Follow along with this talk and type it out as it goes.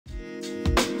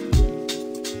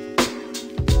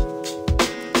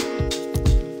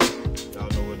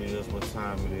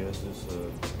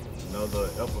another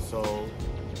episode.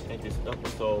 I think it's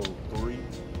episode 3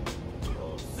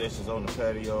 of Sessions on the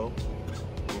Patio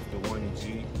with Diwani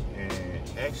G. And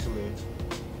actually,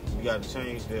 we got to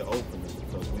change that opening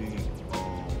because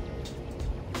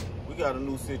we got a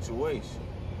new situation.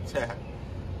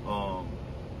 Y'all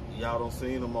don't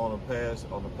seen them on the past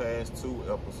 2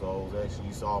 episodes. Actually,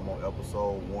 you saw them on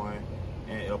episode 1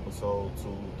 and episode 2,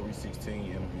 316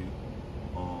 interview.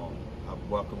 I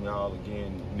welcome y'all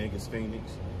again, Negus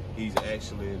Phoenix. He's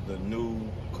actually the new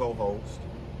co-host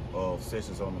of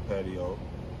Sessions on the Patio.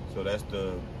 So that's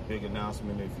the big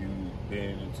announcement. If you've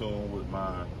been in tune with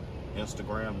my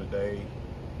Instagram today,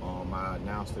 I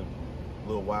announced it a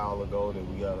little while ago that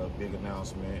we got a big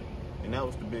announcement, and that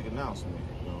was the big announcement.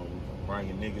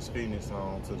 Bringing Negus Phoenix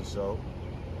on to the show.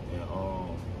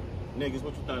 And Negus,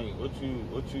 what you think?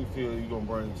 What you feel you gonna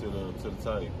bring to the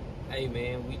table? Hey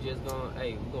man, we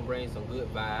gonna bring some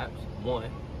good vibes. One,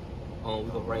 we're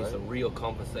gonna bring some real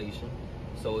conversation.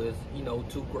 So it's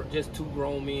just two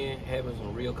grown men having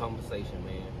some real conversation,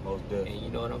 man. Most definitely. And you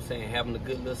know what I'm saying, having a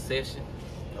good little session.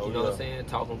 You know what I'm saying,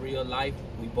 talking real life.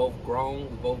 We both grown.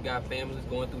 We both got families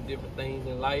going through different things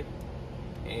in life,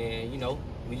 and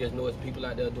we just know it's people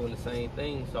out there doing the same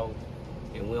thing. So,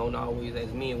 and we don't always,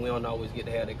 as men, we don't always get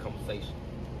to have that conversation.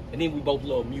 And then we both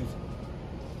love music.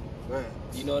 Right.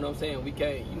 You know what I'm saying? We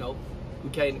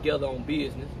came together on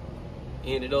business,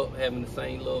 ended up having the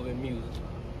same love in music.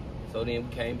 So then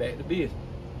we came back to business.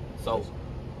 So,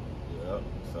 yeah.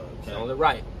 It's only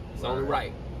right. It's only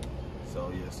right.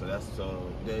 So yeah,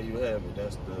 so there you have it.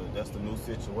 That's the new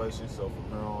situation. So from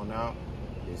here on out,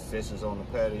 it's Sessions on the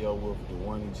Patio with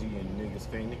Diwani G and Negus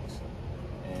Phoenix,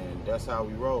 and that's how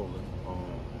we rolling.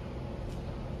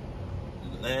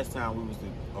 Last time we was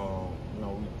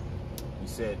we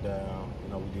sat down.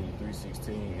 We did a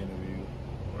 316 interview.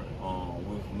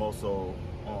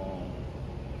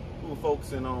 We were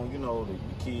focusing on the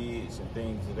kids and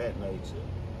things of that nature,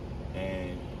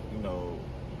 and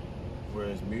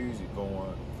where's music going,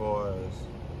 as far as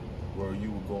where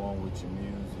you were going with your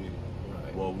music,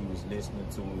 what we was listening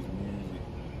to his music.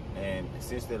 And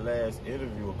since that last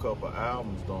interview, a couple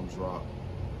albums done dropped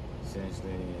since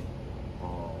then.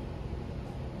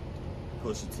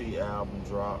 Pusha T album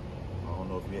dropped. I don't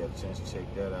know if you had a chance to check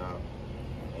that out.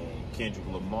 And Kendrick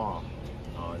Lamar,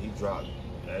 he dropped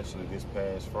actually this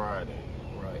past Friday.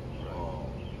 Right.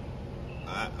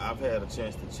 I've had a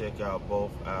chance to check out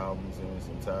both albums in its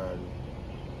entirety.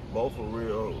 Both are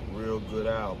real good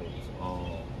albums.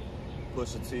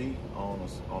 Pusha T on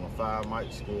a 5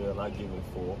 mic scale, I give it a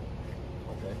 4.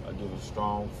 Okay, I give it a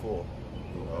strong 4.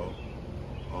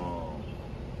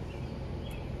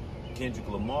 Kendrick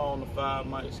Lamar on the 5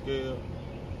 mic scale,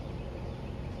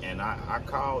 and I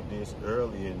called this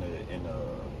early in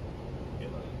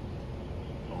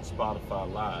on Spotify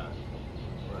Live.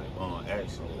 Right.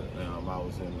 Actually, I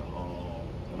was in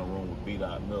a room with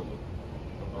B-Dot Miller,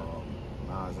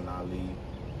 Nas and Ali.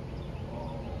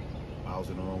 I was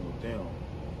in the room with them,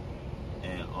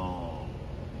 and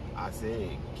I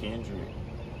said Kendrick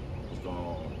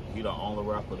he the only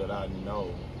rapper that I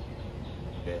know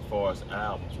that, as far as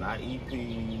albums, not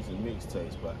EPs and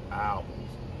mixtapes, but albums,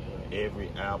 every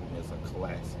album is a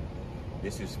classic.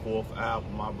 This is his 4th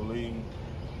album, I believe.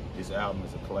 This album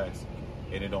is a classic,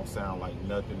 and it don't sound like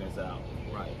nothing that's out.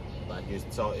 Right. Like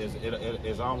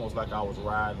it's almost like I was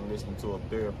riding listening to a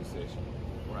therapy session.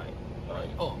 Right.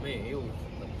 Oh man, it was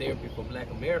a therapy for Black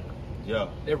America. Yeah.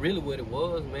 That's really what it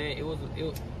was, man. It was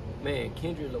man,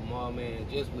 Kendrick Lamar, man,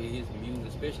 just with his music,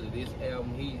 especially this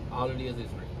album, all it is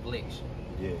reflection.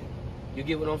 Yeah. You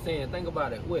get what I'm saying? Think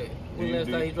about it. When last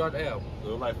time he dropped the album? It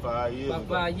was like 5 years ago.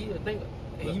 5 years. And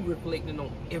he reflecting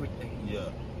on everything.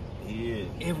 Yeah, he is.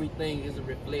 Everything is a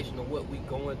reflection of what we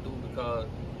going through, because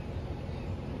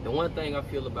the one thing I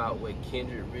feel about what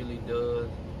Kendrick really does,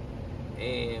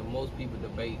 and most people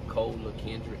debate Cole or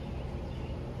Kendrick,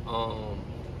 I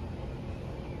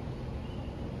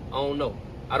don't know.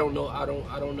 I don't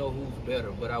know who's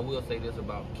better, but I will say this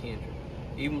about Kendrick.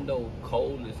 Even though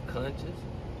Cole is conscious,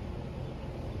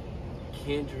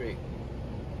 Kendrick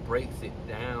breaks it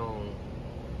down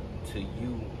to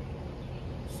you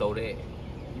so that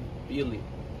you feel it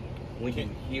when you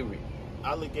hear it.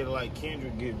 I look at it like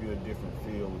Kendrick gives you a different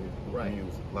feel with his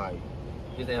music. Like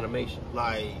his animation.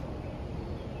 Like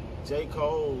J.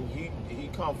 Cole, he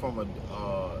come from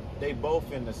they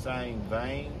both in the same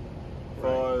vein as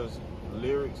far as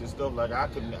lyrics and stuff. Like I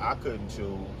couldn't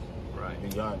choose. Right.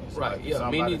 To be honest. Right. Like, Yeah.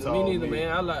 Me neither,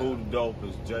 man. I like who the dope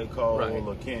is, J. Cole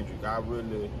or Kendrick. I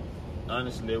really,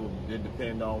 honestly, it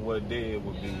depend on what day it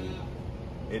would be.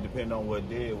 It depend on what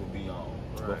day it would be on.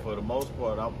 Right. But for the most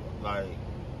part, I'm like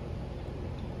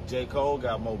J. Cole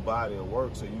got more body of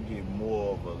work, so you get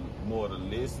more to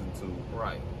listen to.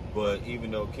 Right. But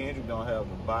even though Kendrick don't have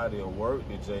the body of work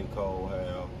that J. Cole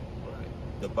have,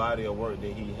 the body of work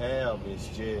that he have is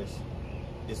just,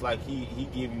 it's like he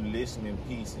give you listening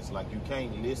pieces. Like you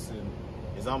can't listen.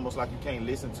 It's almost like you can't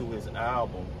listen to his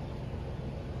album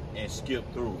and skip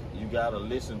through it. You gotta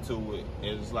listen to it.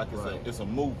 It's like it's a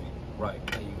movie. Right.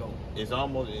 There you go. It's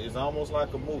almost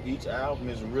like a movie. Each album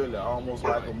is really almost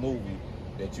like a movie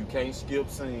that you can't skip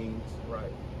scenes.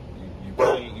 Right. You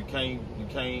can't.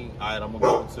 All right, I'm gonna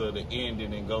go to the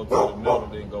ending and go to the middle,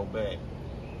 then go back.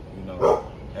 You know,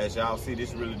 as y'all see,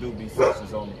 this really do be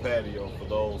sessions on the patio for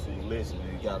those who listening.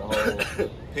 You got a whole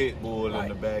pit bull in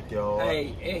the backyard.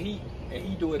 Hey, and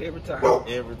he do it every time.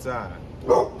 Every time.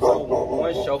 So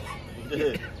one show.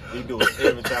 He do it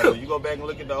every time. When you go back and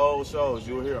look at the old shows,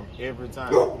 you'll hear him every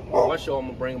time. One show I'm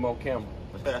gonna bring him on camera.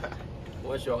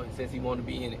 One show since he want to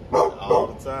be in it. All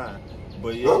the time.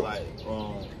 But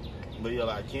yeah,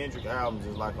 like Kendrick albums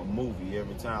is like a movie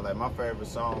every time. Like my favorite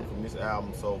song from this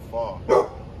album so far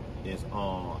is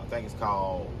I think it's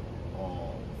called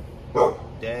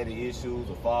Daddy Issues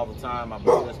or Father Time. I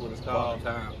believe that's what it's called.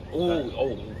 Father Time.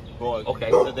 Oh, boy.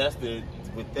 Okay. So that's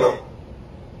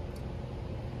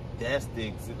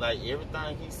like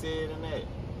everything he said in that.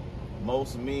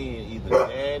 Most men, either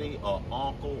daddy or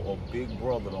uncle or big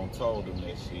brother done told them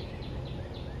that shit.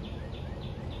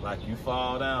 Like, you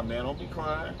fall down, man, don't be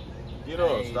crying. Get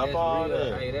up, stop all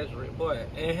that. Hey, that's real, boy.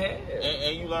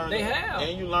 And you learn.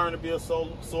 And you learn to be a sore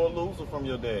loser from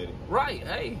your daddy. Right.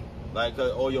 Hey. Like,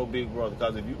 or your big brother.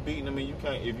 Because if you beating them and you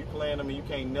can't, if you playing them and you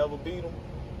can't never beat them,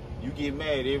 you get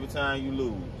mad every time you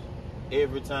lose.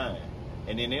 Every time.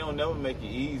 And then they don't never make it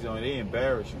easy on you. They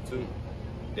embarrass you too.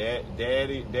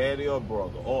 Daddy or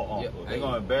brother or uncle. They're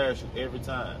gonna embarrass you every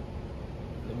time.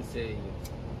 Let me tell you,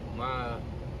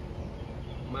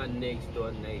 my next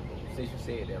door neighbor, since you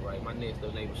said that, right? My next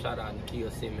door neighbor, shout out to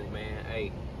Nikhil Simmons, man.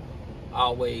 Hey,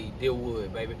 always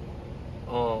Dealwood, baby.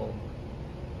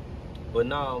 But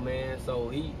no, man, so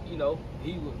he was,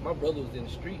 my brother was in the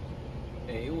street,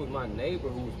 and it was my neighbor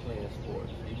who was playing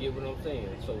sports. You get what I'm saying?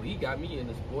 So he got me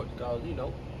into sports because,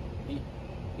 he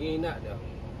ain't out there.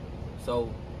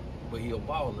 So, but he a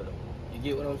baller though. You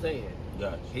get what I'm saying?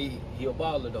 Gotcha. He a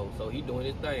baller though, so he doing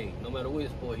his thing, no matter what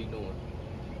sport he doing.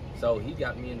 So he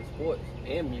got me into sports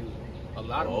and music. A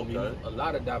lot of music, a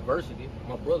lot of diversity.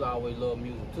 My brother always loved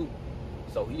music too.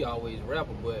 So he always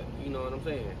rapper, but you know what I'm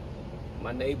saying?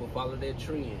 My neighbor followed that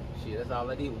trend. Shit, that's all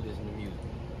I did was listen to music.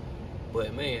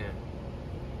 But man,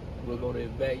 we'll go to his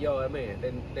backyard,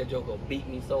 man. That joker beat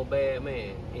me so bad,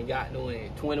 man, and got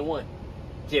doing 21.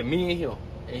 Just me and him.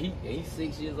 And he's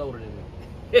 6 years older than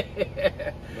me.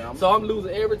 So I'm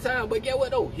losing every time. But get what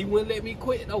though? He wouldn't let me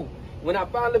quit though. When I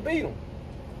finally beat him.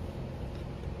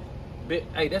 But,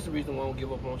 hey, that's the reason why I don't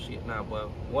give up on shit now, but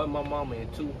one, my mama,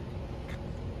 and two,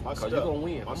 because you're going to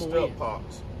win. My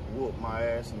step-pops whooped my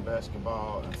ass in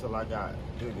basketball until I got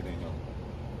bigger than him.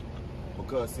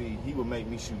 Because, see, he would make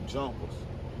me shoot jumpers.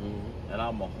 Mm-hmm. And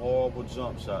I'm a horrible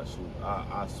jump shot shooter.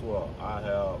 I swear.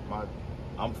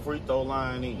 I'm free throw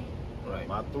line in. Right.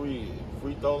 My free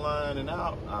throw line and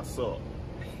out, I suck.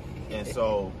 And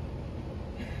so...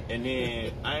 And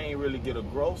then I ain't really get a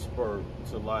growth spurt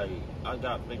to I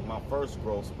think my first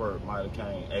growth spurt might have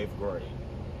came 8th grade.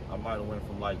 I might have went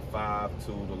from 5'2"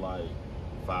 to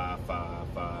 5'5",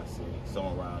 5'6",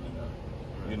 somewhere around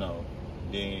in there.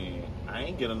 Then I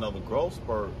ain't get another growth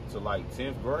spurt to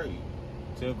 10th grade.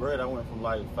 10th grade I went from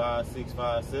 5'6",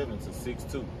 5'7" to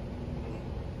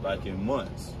 6'2", in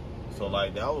months. So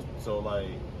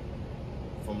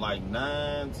from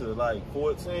 9 to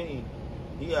 14.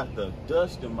 He got the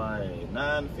dust in my head,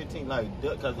 9 to 15,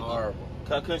 because I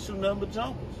couldn't shoot nothing but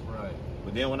jumpers. Right.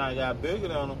 But then when I got bigger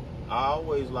than him, I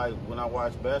always, when I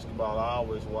watch basketball, I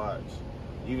always watch,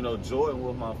 even though Jordan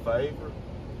was my favorite,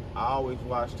 I always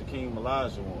watched the King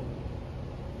Elijah one.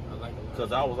 I like Elijah.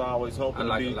 Because I was always hoping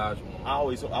to be, Elijah one. I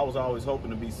was always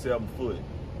hoping to be 7 foot.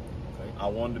 Okay. I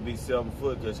wanted to be 7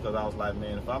 foot just because I was like,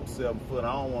 man, if I'm 7 foot,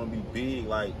 I don't want to be big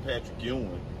like Patrick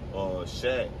Ewing or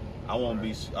Shaq. I won't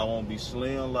be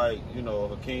slim like,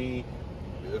 Hakeem.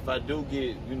 If I do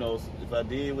get, if I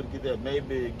did would get that,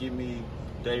 maybe it'd give me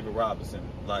David Robinson,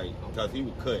 because he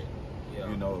would cut. Yeah.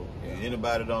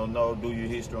 Anybody don't know, do your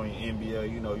history on your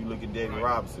NBA, you look at David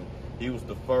Robinson. He was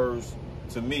the first,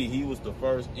 to me, he was the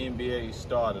first NBA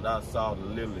star that I saw to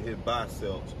literally his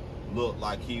biceps look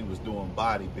like he was doing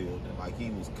bodybuilding, like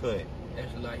he was cut.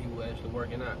 Actually, like he was actually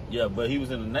working out. Yeah, but he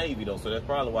was in the Navy though, so that's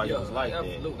probably why he was like that.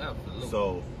 Absolutely.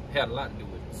 So had a lot to do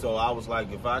with it. So I was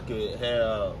like, if I could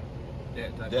have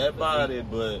that body,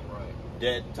 but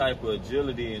that type of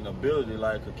agility and ability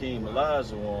like Hakeem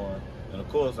Olajuwon. And of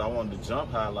course, I wanted to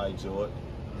jump high like Jordan.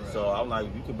 Right. So I'm like,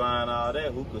 if you combine all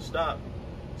that, who could stop me?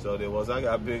 So then once I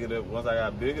got bigger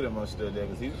than Mustard there,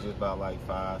 because he was just about like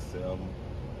 5'7",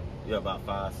 about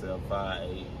 5'7",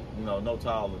 5'8", you know, no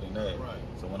taller than that. Right.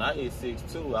 So when I hit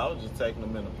 6'2", I was just taking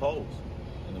him in the post,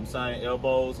 and them same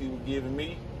elbows he was giving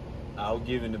me, I was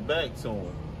giving it back to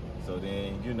him. So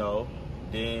then, you know,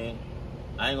 then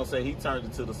I ain't gonna say he turned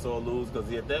it to the sore lose,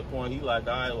 because at that point he like,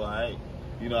 all right, well,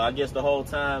 you know, I guess the whole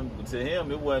time to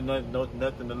him it wasn't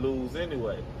nothing to lose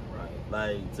anyway.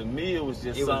 Like, to me, it was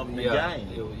just something to gain.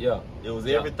 It was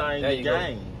everything to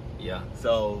gain. Yeah.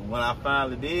 So when I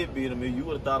finally did beat him, you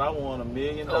would have thought I won $1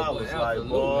 million. Like,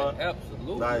 boy,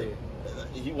 absolutely. Like,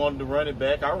 he wanted to run it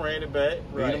back. I ran it back,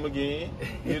 beat him again.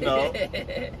 You know.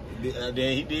 Then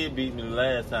he did beat me the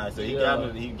last time, so he got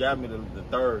me the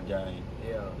third game.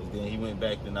 Yeah. Then he went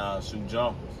back to now shoot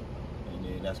jumpers, and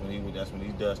then that's when he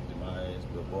dusted my ass.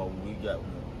 But boy, when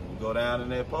we go down in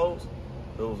that post,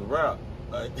 it was a wrap.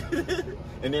 Like,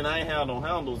 and then I ain't had no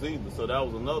handles either, so that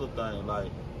was another thing.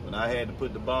 Like, when I had to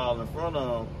put the ball in front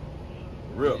of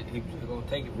him, he was just gonna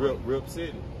take it. Rip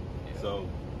City. Yeah. So,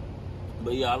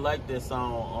 but yeah, I like that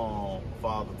song,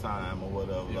 Father Time or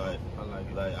whatever. Yeah, like, I like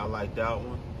it. Like, I like that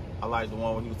one. I like the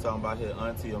one where he was talking about his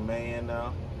auntie a man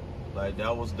now. Like,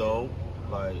 that was dope.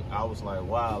 Like, I was like,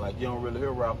 wow. Like, you don't really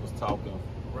hear rappers talking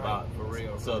about for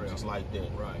real, subjects like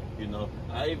that. Right. You know,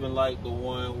 I even like the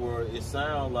one where it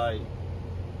sound like.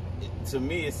 To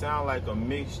me, it sounds like a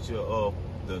mixture of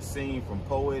the scene from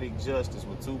Poetic Justice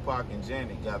with Tupac and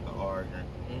Janet got the arguing,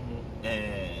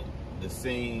 and the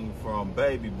scene from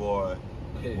Baby Boy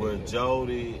with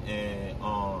Jody and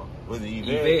was it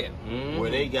Yvette? Where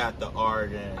they got the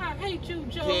arguing. I hate you,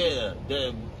 Jody.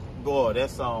 Yeah, that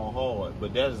song hard,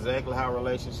 but that's exactly how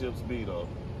relationships be though.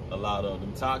 A lot of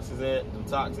them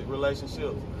toxic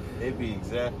relationships, they be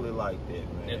exactly like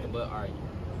that, man. Nothing but arguing.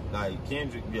 Like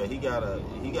Kendrick, yeah, he got a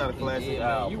classic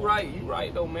album. You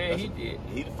right though, man. He did.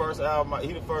 He the first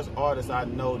artist I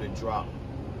know that dropped.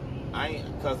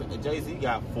 Cause Jay-Z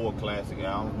got 4 classic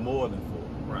albums, more than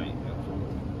 4. Right,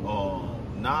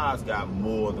 absolutely. Nas got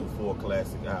more than 4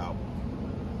 classic albums,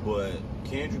 but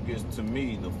Kendrick is to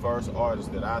me the first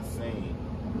artist that I've seen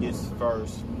his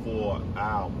first 4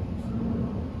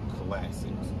 albums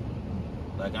classics.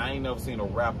 Like, I ain't never seen a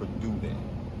rapper do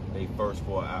that. They first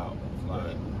 4 albums,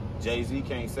 like. Jay-Z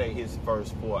can't say his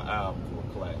first 4 albums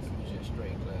were classics. Just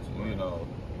straight classics. You know,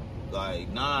 like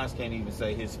Nas can't even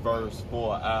say his first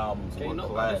 4 albums were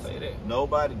classics. Say that.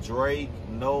 Nobody, Drake,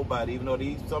 nobody, even though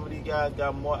some of these guys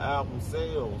got more album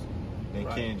sales than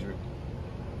Kendrick,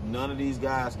 none of these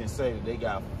guys can say that they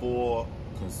got 4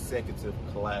 consecutive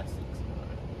classics.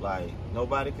 Like,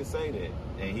 nobody can say that,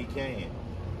 and he can.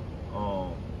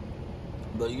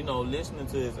 But you know, listening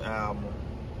to his album,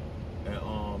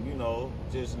 and you know,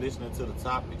 just listening to the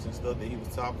topics and stuff that he was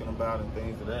talking about and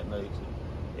things of that nature,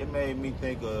 it made me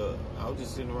think of, I was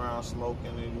just sitting around smoking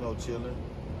and, you know, chilling,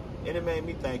 and it made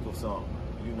me think of something,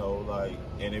 you know, like,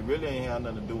 and it really ain't had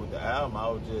nothing to do with the album. I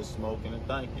was just smoking and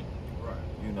thinking,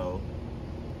 you know,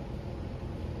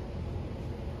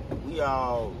 we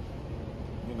all,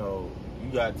 you know,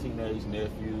 you got teenage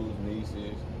nephews,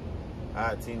 nieces, I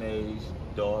had teenage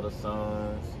daughters,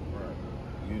 sons.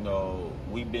 You know,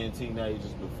 we've been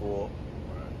teenagers before.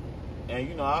 And,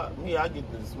 you know, I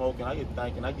get to smoking, I get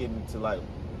thinking, I get into, like,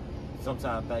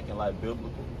 sometimes thinking, like,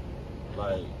 biblical.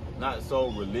 Like, not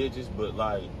so religious, but,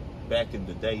 like, back in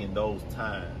the day in those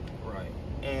times. Right.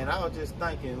 And I was just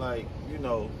thinking, like, you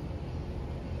know,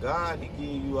 God, he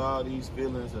give you all these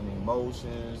feelings and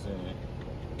emotions, and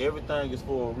everything is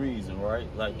for a reason, right?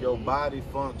 Like, your body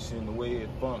function the way it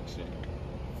function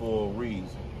for a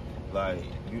reason. Like,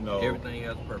 you know, everything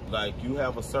has a purpose. Like, you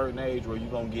have a certain age where you're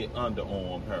gonna get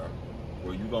underarm hair,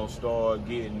 where you're gonna start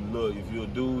getting, look, if you're a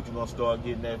dude, you're gonna start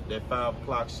getting that 5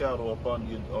 o'clock shadow up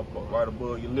under right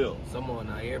above your lip. Someone,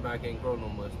 now everybody can't grow no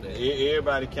mustache.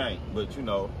 Everybody can't, but you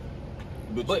know.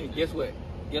 But guess what?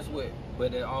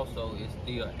 But it also is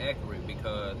still accurate,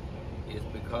 because it's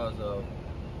because of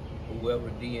whoever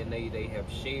DNA they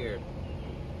have shared,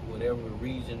 whatever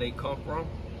region they come from,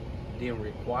 didn't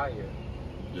require.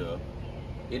 Yeah.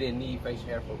 It didn't need facial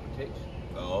hair for protection.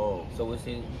 Oh. So it's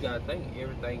in, you gotta think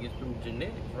everything is through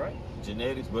genetics, right?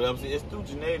 Genetics, but I'm saying it's through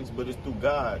genetics, but it's through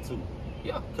God too.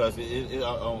 Yeah. Cause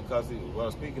what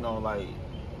I'm speaking on, like,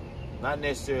 not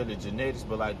necessarily genetics,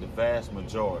 but like the vast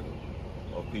majority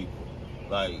of people,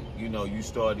 like, you know, you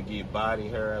start to get body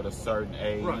hair at a certain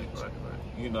age. Right.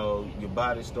 You know, your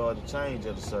body started to change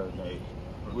at a certain age,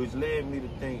 which led me to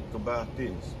think about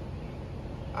this.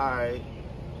 All right.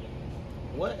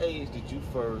 what age did you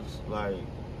first, like,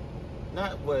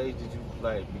 not what age did you,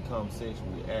 like, become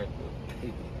sexually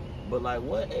active, but, like,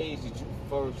 what age did you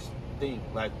first think,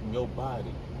 like, in your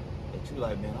body, that you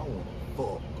like, man, I want to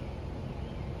fuck?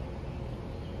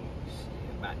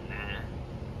 Shit, about 9.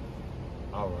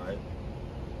 All right.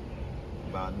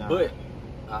 About 9. But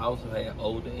I also had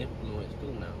older influence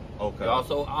too now. Okay.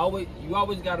 You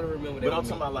always gotta remember that. But I'm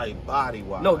talking about like body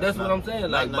wise. No, that's what I'm saying.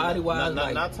 Like body wise.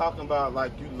 Not talking about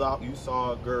like you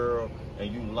saw a girl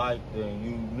and you liked her and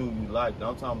you knew you liked her.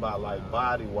 I'm talking about like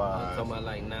body wise. I'm talking about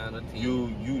like 9 or 10. You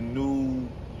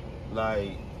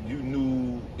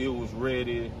knew it was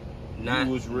ready. 9,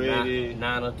 you was ready.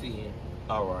 9 or 10.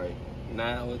 All right.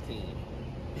 9 or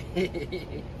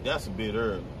 10. That's a bit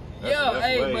early.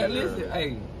 Hey, but listen,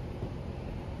 hey.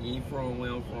 You ain't from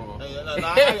where I'm from.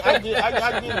 I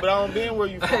get it, but I don't been where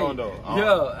you from though.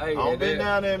 I don't been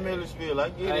down there in Millersville. I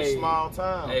get it, small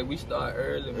town. Hey, we start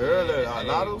early. Early. Man. A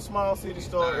lot of small cities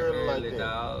start early like that.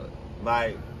 Dog.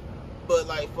 Like, but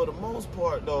like for the most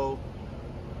part though,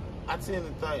 I tend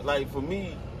to think like for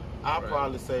me, I'll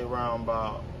probably say around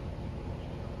about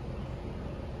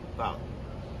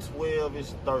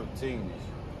 12ish, 13ish.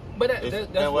 But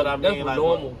that's what I mean. That's like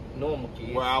normal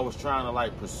kids. Where I was trying to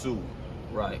like pursue.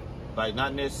 Right. Like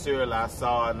not necessarily I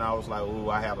saw it and I was like, ooh,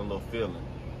 I had a little feeling.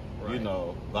 Right. You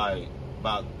know, like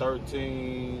about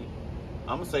 13,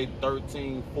 I'm gonna say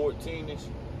 13, 14ish,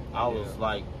 I was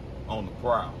like on the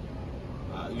prowl.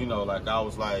 You know, like I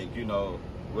was like, you know,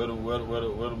 where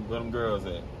them girls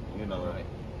at? You know, right.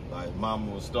 Like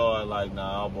mama would start like,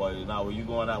 nah, boy, nah, where you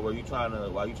going out? Why you trying to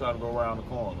go around the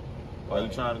corner? Why you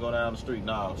trying to go down the street?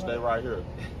 Nah, stay right here.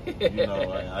 You know,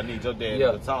 like, I need your daddy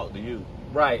to talk to you.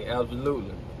 Right,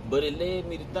 absolutely. But it led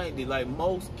me to think that like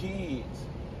most kids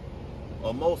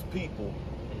or most people,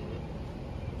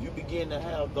 you begin to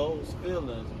have those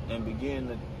feelings and begin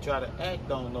to try to act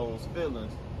on those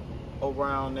feelings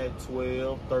around that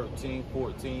 12, 13,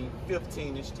 14,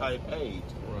 15ish type age.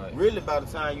 Right. Really by the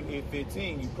time you hit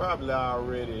 15, you probably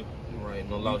already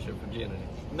lost your virginity.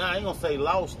 Nah, I ain't gonna say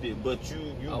lost it, but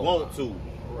you want to.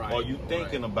 Right. Or you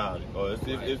thinking about it. Or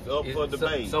it's up for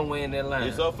debate. Somewhere in that line.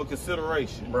 It's up for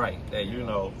consideration. Right. There you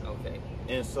know. Okay.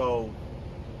 And so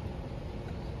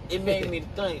it made me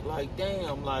think like,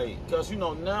 damn, like, cause you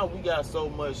know, now we got so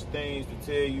much things to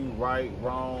tell you right,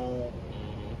 wrong,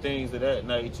 things of that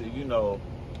nature, you know.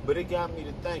 But it got me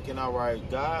to thinking, all right,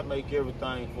 God make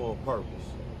everything for a purpose.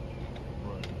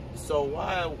 Right. So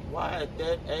why at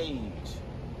that age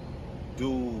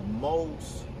do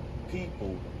most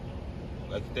people,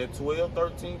 like that 12,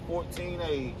 13, 14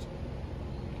 age,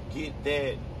 get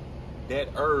that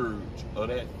urge or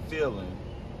that feeling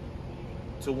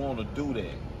to want to do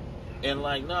that? And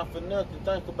like, not for nothing,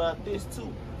 think about this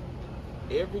too.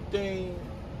 Everything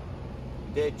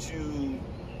that you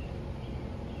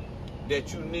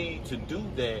need to do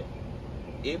that,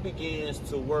 it begins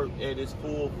to work at its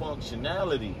full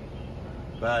functionality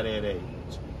by that age.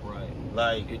 Right.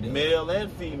 Like male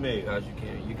and female. Because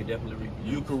you can definitely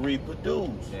reproduce. You can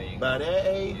reproduce. By that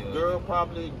age, girl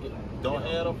probably don't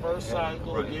have her first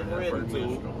cycle or getting ready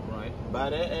to. Right.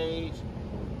 By that age,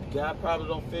 guy probably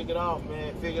don't figure it out,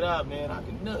 man. I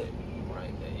can nut.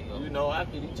 Right, there you go. You know, I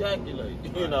can ejaculate.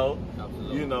 You know.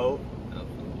 Absolutely. You know.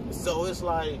 Absolutely. So it's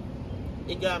like,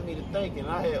 it got me to thinking.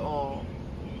 I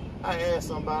asked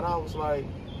somebody, I was like,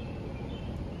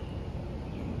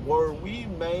 were we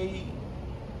made,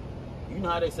 you know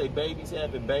how they say babies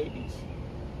having babies?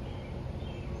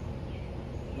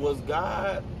 Was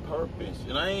God purpose?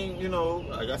 And I ain't, you know,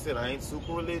 like I said, I ain't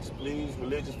super religious. Please,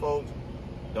 religious folks,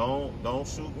 don't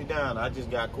shoot me down. I just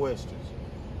got questions.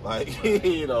 Like,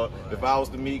 you know, if I was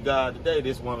to meet God today,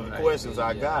 this is one of the questions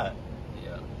I got.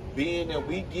 Yeah. Being that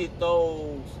we get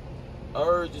those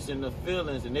urges and the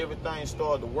feelings and everything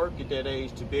start to work at that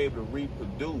age to be able to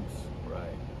reproduce.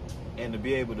 Right. And to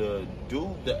be able to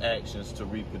do the actions to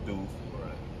reproduce.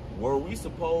 Right. Were we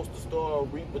supposed to start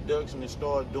reproduction and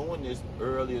start doing this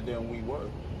earlier than we were?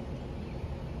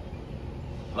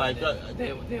 Like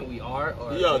then we are,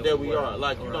 or that we are.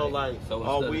 Like you know, like so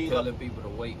are instead we of telling people to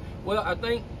wait? Well, I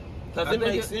think because it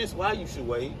makes sense why you should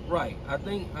wait. Right. I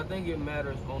think it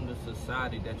matters on the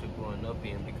society that you're growing up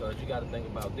in, because you got to think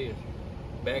about this.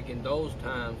 Back in those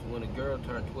times, when a girl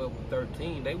turned 12 or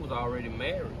 13, they was already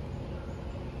married.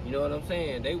 You know what I'm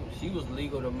saying? She was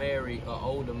legal to marry an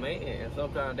older man, and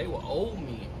sometimes they were old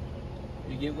men.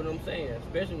 You get what I'm saying?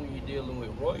 Especially when you're dealing with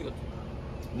royalty.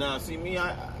 Now, see me,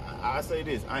 I say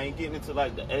this, I ain't getting into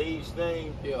like the age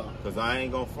thing. Yeah. Cause I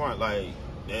ain't gonna front like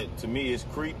that. To me, it's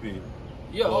creepy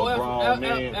Yeah, for a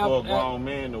grown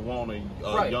man to want a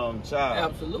right. young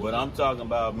child. Absolutely. But I'm talking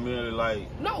about merely like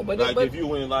if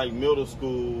you in like middle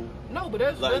school. No, but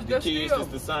that's like that's the kids still, is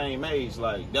the same age.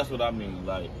 Like that's what I mean.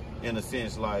 Like in a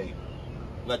sense, like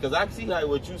cause I see like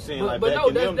what you saying. Like back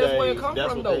in them days, where it come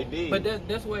that's from, what though. they did. But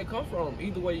that's where it come from.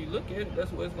 Either way you look at it,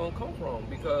 that's where it's gonna come from.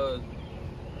 Because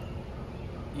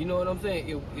you know what I'm saying.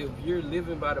 If you're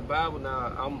living by the Bible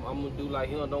now, I'm gonna do like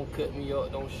him. Don't cut me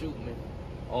up. Don't shoot me.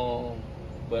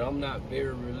 But I'm not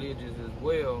very religious as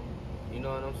well. You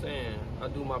know what I'm saying. I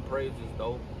do my praises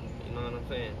though. You know what I'm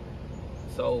saying.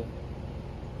 So,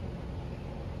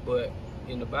 but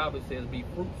in the Bible it says be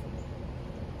fruitful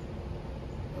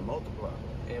and multiply.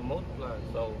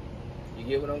 So you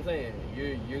get what I'm saying?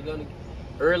 You're gonna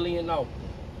early and often.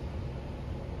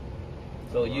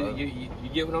 So you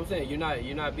get what I'm saying?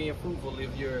 You're not being fruitful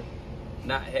if you're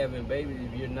not having babies,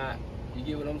 if you're not, you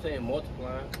get what I'm saying,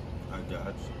 multiplying. I got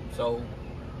you. So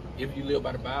if you live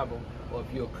by the Bible, or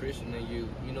if you're a Christian and you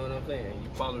know what I'm saying, you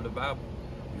follow the Bible,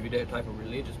 if you're that type of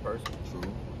religious person.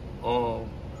 True.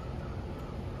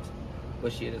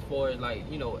 But shit, as far as like,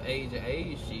 you know, age,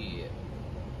 shit,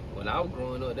 when I was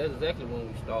growing up, that's exactly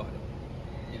when we started.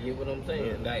 You get what I'm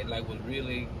saying? Yeah. Like was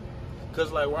really.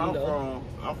 Cause like where I'm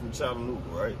from Chattanooga,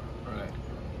 right? Right.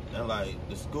 And like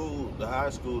the high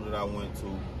school that I went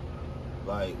to,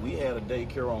 like we had a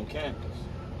daycare on campus,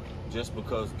 just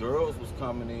because girls was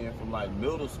coming in from like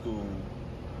middle school,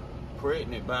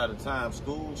 pregnant by the time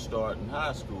school started in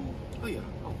high school. Oh yeah.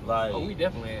 Like we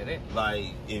definitely had that. Like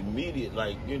immediate,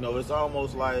 like you know, it's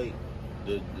almost like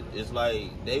it's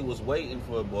like they was waiting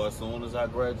for it, boy. As soon as I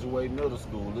graduate middle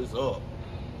school, it's up.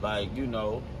 Like you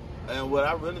know. And what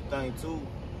I really think too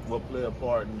will play a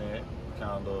part in that,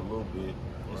 kind of a little bit,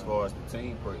 as far as the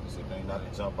teen pregnancy thing, not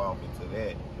to jump off into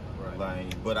that. Right.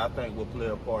 Like, but I think will play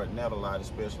a part in that a lot,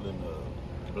 especially in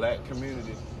the black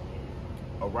community.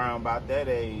 Around about that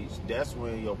age, that's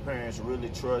when your parents really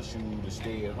trust you to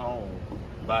stay at home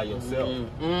by yourself.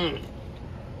 Mm-hmm.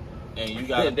 And you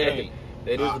got to think,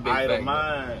 that is a big idle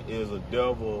mind is a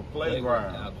devil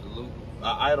playground. Absolutely.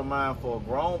 An idle mind for a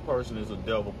grown person is a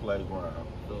devil playground.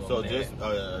 So just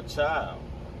a child.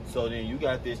 So then you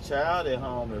got this child at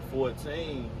home at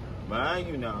 14. Mind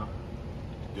you now,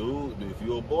 dude, if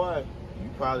you're a boy, you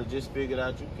probably just figured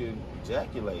out you can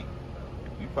ejaculate.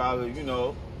 You probably, you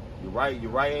know, your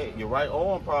right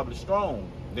arm probably strong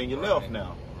than your left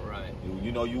now. Right.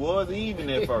 You know, you was even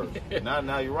at first.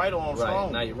 now your right arm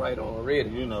strong. Now your right arm ready.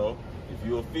 You know, if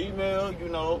you're a female, you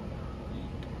know,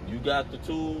 you got the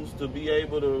tools to be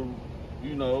able to,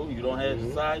 you know, you don't have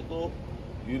to cycle.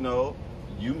 You know,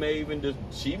 you may even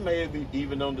she may have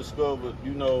even undiscovered,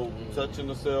 you know, touching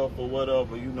herself or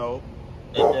whatever, you know,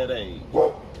 at that age.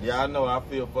 Yeah, I know. I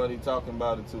feel funny talking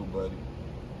about it too, buddy.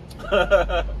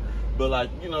 But like,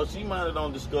 you know, she might have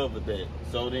undiscovered that.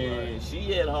 So then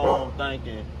she at home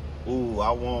thinking, ooh,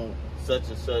 I want such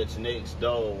and such next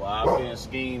door. I've been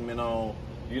scheming on,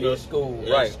 you know, school,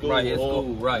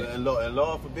 right. And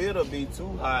Lord forbid her be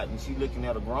too hot and she looking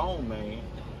at a grown man.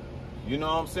 You know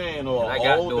what I'm saying? Or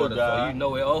an older guy. So you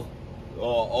know it all.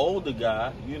 Or an older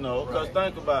guy, you know, because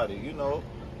think about it, you know,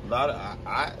 a lot of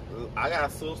I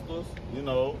got sisters, you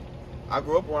know, I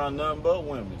grew up around nothing but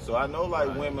women. So I know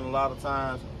like women a lot of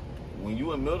times when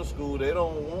you in middle school, they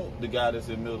don't want the guy that's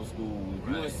in middle school. If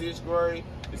you in 6th grade,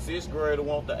 the 6th grader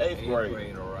want the 8th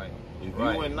grade. All right. If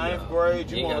you in 9th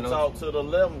grade, you want to talk to the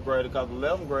 11th grader because the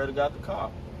 11th grader got the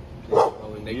car.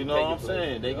 You know what I'm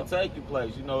saying? They can take you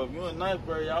place. You know, if you're in 9th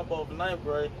grade, y'all both in 9th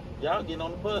grade, y'all getting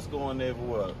on the bus going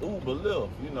everywhere. Uber, Lyft,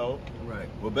 you know. Right.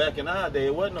 But back in our day,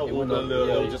 it wasn't no Uber,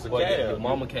 Lyft. It was just a cab. Your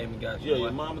mama came and got you. Yeah,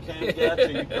 your mama came and got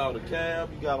you. You called a cab.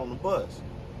 You got on the bus.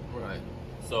 Right.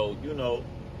 So, you know,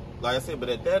 like I said, but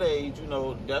at that age, you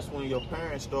know, that's when your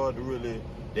parents start to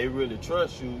really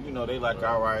trust you. You know, they like,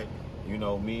 all right, you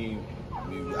know,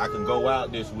 I can go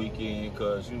out this weekend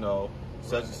because, you know,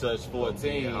 such and such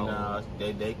 14 now.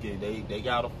 They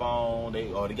got a phone, they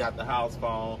got the house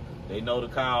phone. They know to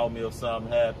call me if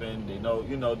something happened. They know,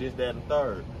 you know, this, that, and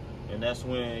third. And that's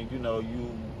when, you know,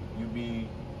 you be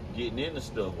getting into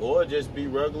stuff. Or just be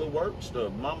regular work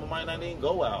stuff. Mama might not even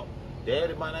go out.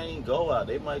 Daddy might not even go out.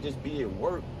 They might just be at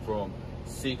work from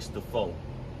 6 to 4.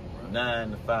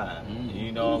 9 to 5,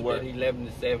 you know, where 11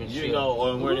 to 7. You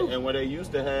know, and where they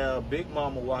used to have Big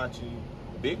Mama watching.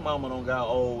 Big Mama don't got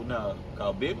old now.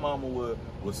 Cause Big Mama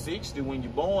was 60 when you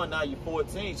born. Now you're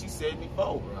 14. She's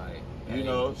 74. Right. You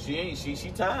know,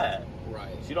 she tired.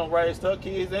 Right. She don't raise her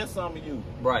kids and some of you.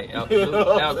 Right.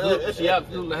 Absolutely. Absolutely. She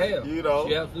absolutely have. You know,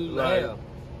 she absolutely like, have.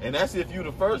 And that's if you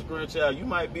the first grandchild. You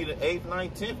might be the 8th,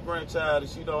 9th, 10th grandchild that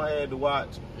she don't have to watch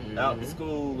out to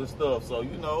school and stuff. So,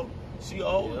 you know, she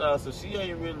old now, so she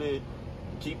ain't really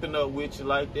keeping up with you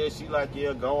like that. She like,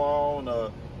 yeah, go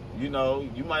on. You know,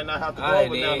 you might not have to go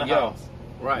over down the house.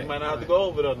 Right. You might not have to go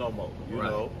over there no more, you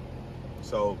know.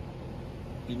 So,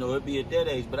 you know, it'd be at that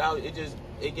age. But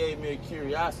it gave me a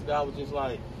curiosity. I was just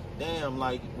like, damn,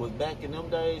 like, was back in them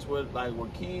days where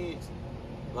kids,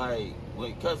 like,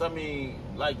 because, I mean,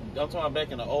 like, I'm talking about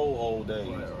back in the old days.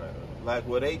 Right. Like,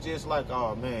 where they just like,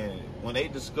 oh, man, when they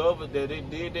discovered that they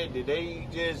did that, did they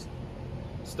just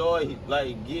start,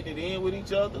 like, getting it in with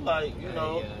each other? Like, you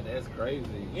know. Yeah, that's crazy.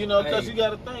 You know, because you got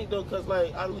to think, though, because,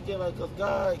 like, I look at it like, because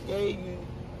God gave you,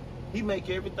 he make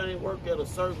everything work at a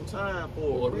certain time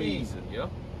for a reason. Yeah.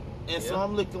 And so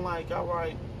I'm looking like, all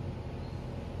right,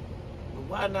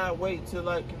 why not wait till,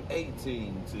 like, you're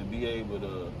 18 to be able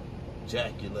to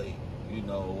ejaculate, you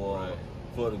know, or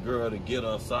for the girl to get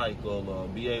her cycle or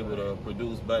be able to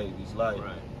produce babies. Like,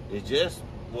 it's just,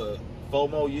 4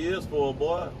 more years for a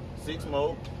boy, 6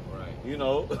 more. Right. You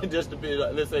know, just to be,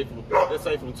 let's say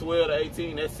from 12 to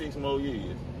 18, that's 6 more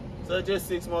years. So just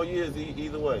 6 more years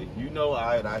either way. You know, all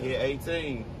right, I hit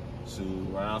 18, so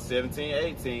around 17,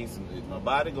 18, so my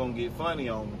body gonna get funny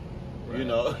on me. Right. You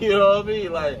know what I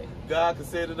mean? Like, God could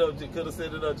set it up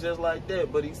just like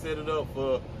that, but he set it up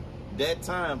for that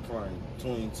time frame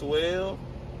between 12,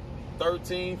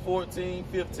 13, 14,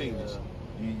 15. Yeah.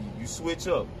 You switch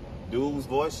up. Dude's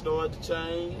voice started to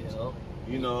change. Yeah.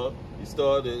 You know, you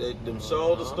started, them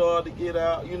shoulders started to get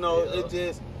out. You know, it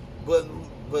just, but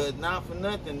not for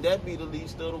nothing, that be the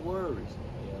least of the worries.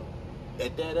 Yeah.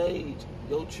 At that age,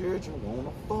 your children want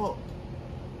to fuck.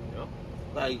 Yeah.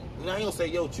 Like, I ain't gonna say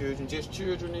your children, just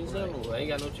children in general. Well, I ain't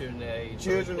got no children that age.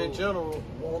 Children in general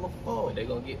want to fuck. But they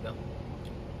gonna get them.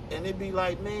 And it be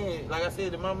like, man, like I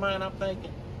said, in my mind, I'm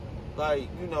thinking, like,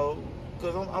 you know,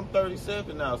 because I'm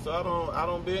 37 now, so I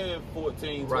don't been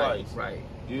 14 twice. Right.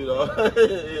 You know,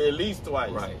 at least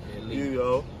twice. Right, at least. You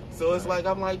know, so it's like,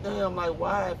 I'm like, damn, like,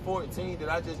 why at 14 did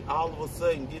I just all of a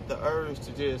sudden get the urge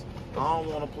to just, I don't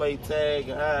want to play tag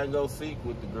and hide and go seek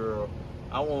with the girl.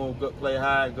 I want to play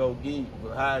hide and go geek,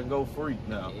 but hide and go freak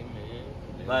now. Yeah,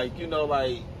 man. Like, you know,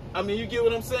 like, I mean, you get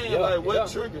what I'm saying? Like, what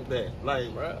triggered that? Like,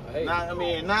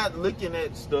 not looking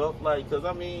at stuff, like, because,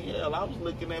 I mean, hell, I was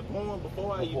looking at porn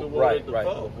before I even wanted to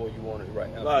fuck. Before you wanted it,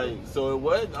 right. Like, so it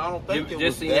wasn't, I don't think it was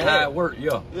just seeing how it worked,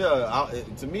 Yeah,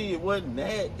 to me, it wasn't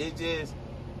that. It just,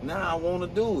 now I want to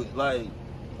do it. Like,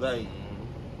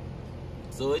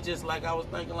 so it just, like, I was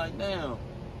thinking, like, damn,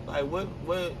 like, what,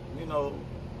 you know,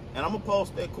 and I'm going to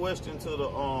post that question to the,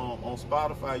 on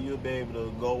Spotify. You'll be able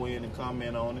to go in and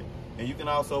comment on it. And you can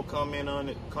also comment on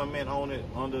it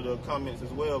under the comments as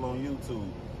well on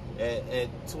YouTube. At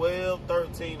 12,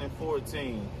 13, and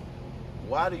 14,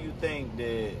 why do you think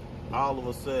that all of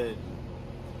a sudden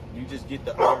you just get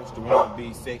the urge to want to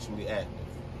be sexually active?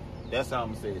 That's how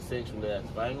I'm going to say it, sexually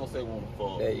active. I ain't going to say want to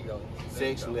fuck. There you go.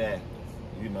 Sexually active,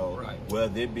 you know. Right.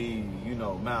 Whether it be, you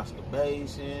know,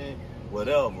 masturbation,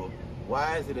 whatever.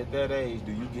 Why is it at that age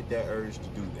do you get that urge to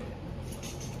do that?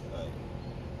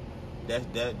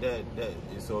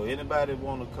 So anybody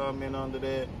want to comment under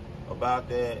that about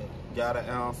that, got an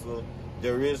answer.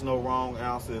 There is no wrong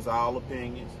answer. It's all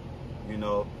opinions, you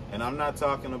know. And I'm not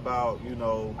talking about, you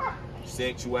know,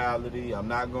 sexuality. I'm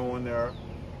not going there.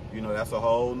 You know, that's a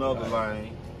whole nother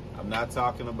lane. I'm not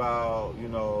talking about, you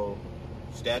know,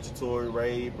 statutory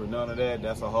rape or none of that.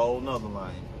 That's a whole nother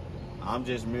lane. I'm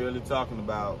just merely talking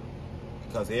about,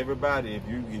 because everybody, if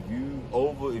you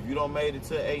don't made it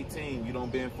to 18, you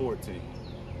don't been 14.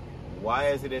 Why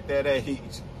is it at that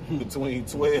age, between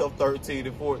 12, 13,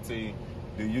 and 14,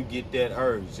 do you get that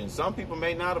urge? And some people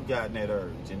may not have gotten that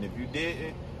urge. And if you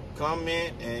didn't,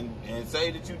 comment and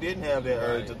say that you didn't have that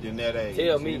urge in that age.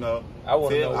 Tell me. You know, I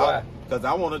want to know why. Because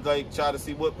I want to, like, try to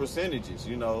see what percentages,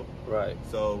 you know. Right.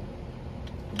 So,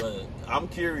 but I'm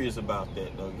curious about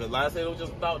that, though. Because like I said, it was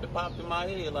just a thought that popped in my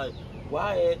head, like,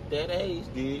 why at that age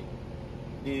did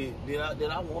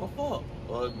I want to fuck?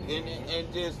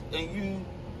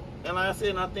 And like I said,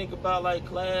 and I think about, like,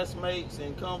 classmates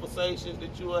and conversations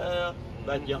that you will have,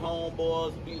 like your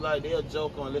homeboys be like, they'll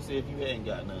joke on, let's say if you hadn't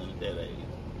got none at that age.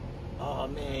 Oh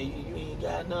man, you ain't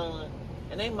got none.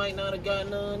 And they might not have got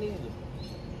none either.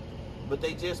 But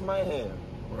they just might have.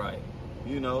 Right.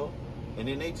 You know? And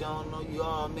then they don't know you,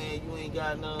 oh man, you ain't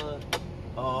got none.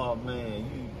 Oh man,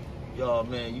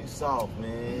 you soft,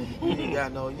 man. You ain't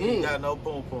got no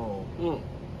boom boom.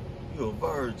 You a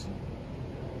virgin.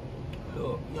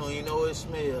 You don't even know what it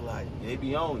smell like. They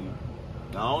be on you.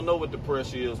 Now, I don't know what the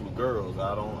pressure is with girls.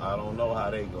 I don't know how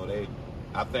they go.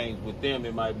 I think with them,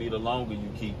 it might be the longer you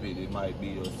keep it, it might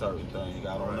be a certain thing.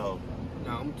 I don't know.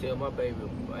 Now, I'm gonna tell my baby,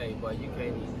 hey, boy, you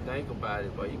can't even think about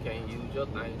it, but you can't use your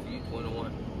thing until you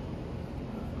 21.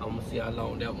 I'm gonna see how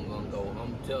long that one gonna go.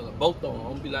 I'm gonna tell her, both of them,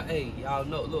 I'm gonna be like, hey, y'all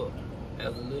know, look,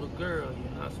 as a little girl,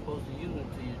 you're not supposed to use it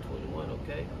until you're 21,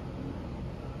 okay?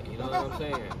 You know what I'm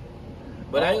saying?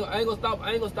 But I ain't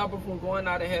gonna stop her from going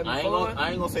out and having fun.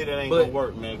 I ain't gonna say that ain't gonna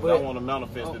work, man, because I want to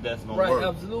manifest that that's gonna work. Right,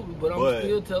 absolutely. But I'm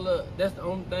still tell her that's the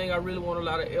only thing I really want a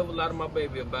lot of my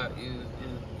baby about is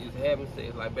having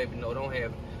sex. Like, baby, no, don't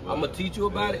have it. I'm gonna teach you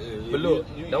about it. But look,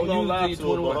 don't use lie it to till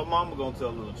her, 21. but her mama gonna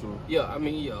tell her the truth. Yeah, I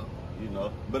mean, yeah. You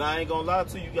know, but I ain't gonna lie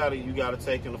to you. You gotta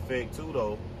take an effect too,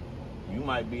 though. You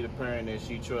might be the parent that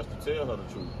she trusts to tell her the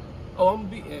truth. Oh, I'm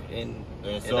gonna be, and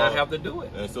I have to do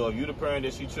it. And so if you the parent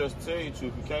that she trusts to tell you the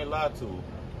truth, you can't lie to her.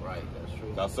 Right, that's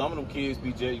true. Cause some of them kids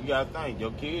be just, you gotta think,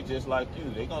 your kid just like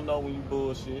you. They gonna know when you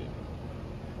bullshit.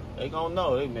 They gonna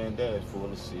know, hey man, dad's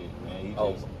full of shit, man.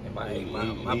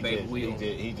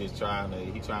 He just trying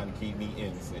to keep me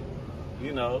innocent.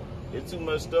 You know, there's too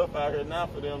much stuff out here now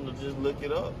for them to just look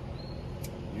it up.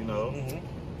 You know,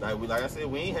 like I said,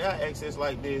 we ain't had access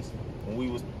like this when we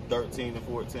was 13 and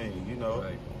 14. You know,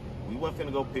 we wasn't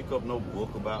finna go pick up no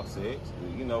book about sex.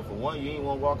 You know, for one, you ain't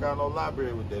want to walk out no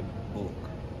library with that book.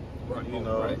 Right. You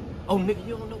know. Right. Oh, nigga,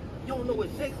 you don't know what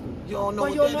sex. You don't know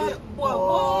what that is.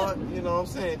 What? You know what I'm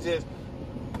saying? Just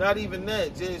not even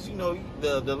that. Just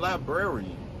the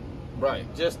librarian. Right.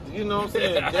 Just you know what I'm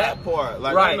saying? That part.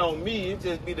 Like I know me, it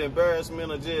just be the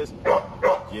embarrassment of just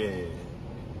yeah.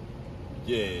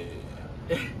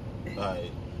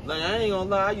 Like I ain't gonna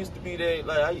lie, I used to be that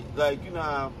like you know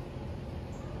how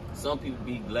some people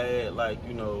be glad like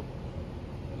you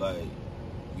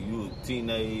a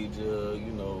teenager,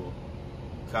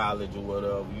 college or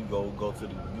whatever, you go to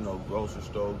the grocery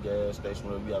store, gas station,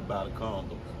 whatever, you gotta buy the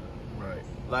condoms. Right.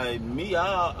 Like me,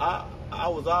 I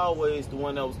was always the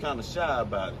one that was kind of shy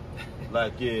about it.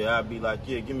 Like I'd be like,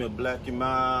 give me a Black and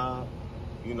Mild,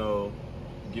 give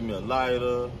me a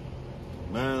lighter,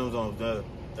 Manums on that.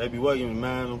 They be working with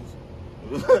Manums.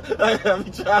 I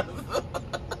be trying to.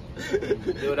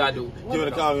 Do what I do. Give it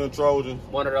a call, Trojan.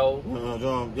 One of those. No,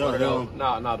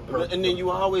 the purple. And then you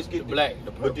always get the black.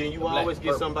 The purple, but then you always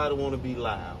get somebody want to be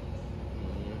loud.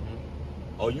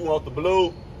 Mm-hmm. Oh, you want the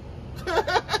blue?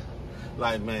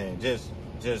 Like, man, just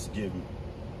give me,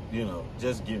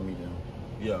 just give me them.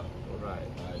 Yeah. Right.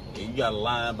 Like, you got a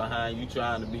line behind you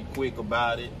trying to be quick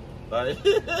about it. Like,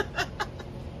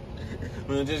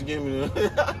 man, just give me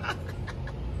them.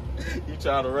 You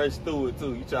try to race through it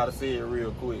too. You try to say it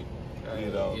real quick.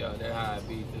 Yeah, that's how it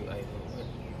be too. Like,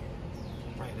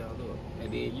 right now, look.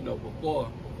 And then before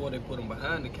they put them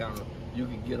behind the counter, you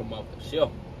can get them off the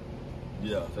shelf.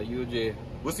 Yeah. So you just.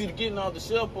 Well, see, the getting off the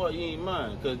shelf part, you ain't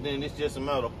mind, cause then it's just a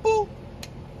matter of boop,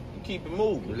 you keep it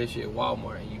moving. Unless you're at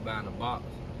Walmart and you buying a box,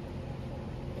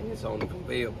 and it's on the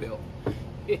conveyor belt.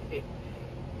 You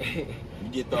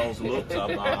get those looks,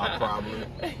 I probably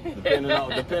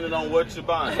depending on what you're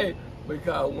buying. Hey,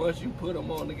 because once you put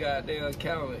them on the goddamn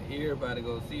counter, everybody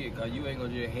gonna see it. Cause you ain't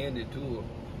gonna just hand it to them.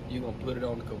 You gonna put it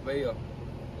on the conveyor,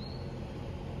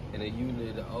 and then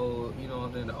usually the old, the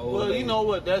old. Well, lady. you know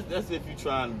what? That's if you're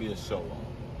trying to be a show off.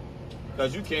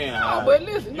 Cause you can't hide. No, but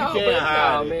listen, you can't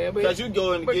hide it. Man. Cause you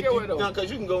go in and cause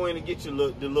you can go in and get your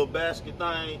the little basket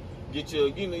thing. Get your,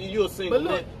 you're a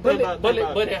single. But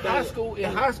in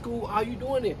high school, how you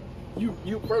doing it?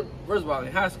 You first of all,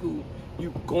 in high school,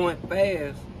 you going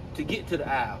fast to get to the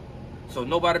aisle, so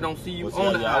nobody don't see you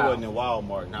on the aisle. I wasn't in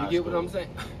Walmart. In high you get school. What I'm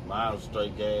saying? Mine was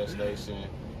straight gas station,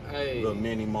 little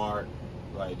mini mart.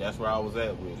 Like that's where I was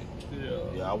at with it.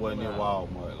 Yeah, I wasn't in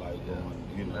Walmart. Like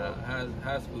going,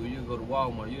 High school, you go to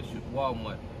Walmart. You shoot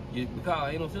Walmart.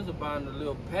 Because ain't no sense of buying the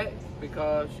little packs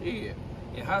because shit.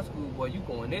 In high school, boy, you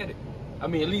going at it. I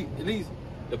mean, at least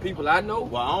the people I know.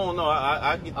 Well, I don't know.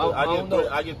 I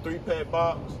get 3-pack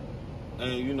box,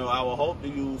 and I would hope to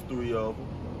use 3 of them.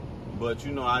 But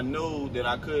I knew that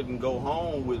I couldn't go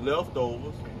home with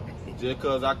leftovers just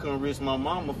because I couldn't risk my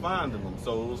mama finding them.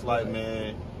 So it was like,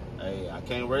 man, hey, I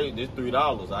can't waste this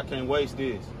 $3. I can't waste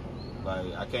this.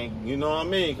 Like I can't, you know what I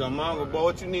mean? Cause mama, boy,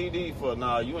 what you need these for?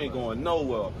 Nah, you ain't going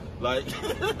nowhere. Like,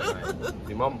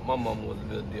 see, my mama was a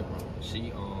little different. She,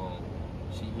 you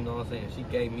know what I'm saying? She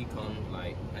gave me condoms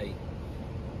like, hey,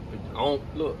 this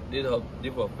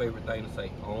her favorite thing to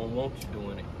say. I don't want you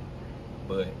doing it,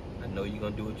 but I know you're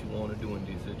gonna do what you want to do in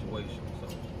this situation. So,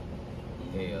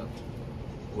 yeah,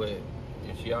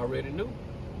 and she already knew.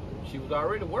 She was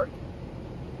already working.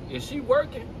 If she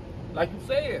working, like you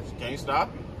said, she can't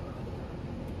stop you.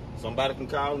 Somebody can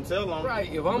call and tell them.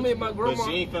 Right. If I'm in my grandma, but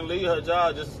she ain't finna leave her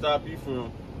job just to stop you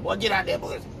from. Boy, get out there,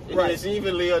 boys. Right. She ain't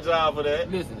finna leave her job for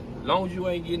that. Listen, as long as you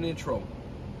ain't getting in trouble.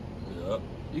 Yep.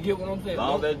 You get what I'm saying? As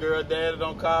long as that girl daddy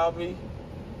don't call me.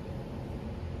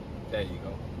 There you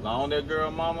go. As long as that girl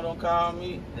mama don't call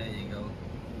me. There you go.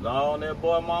 As long as that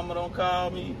boy mama don't call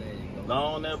me. There you go. As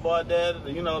long as that boy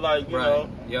daddy, you know, like, you right. know.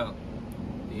 Yeah.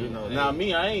 You know. Now,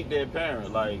 me, I ain't that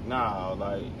parent. Like, nah,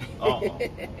 like,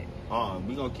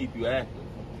 we gonna keep you active.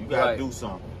 You gotta do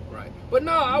something. Right. But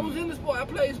no, I was in the sport. I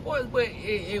played sports, but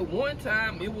at one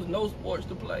time, it was no sports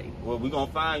to play. Well, we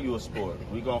gonna find you a sport.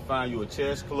 We gonna find you a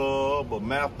chess club, a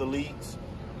mathletes.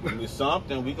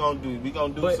 Something we gonna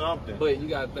do something. But you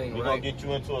gotta think, we right? gonna get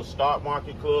you into a stock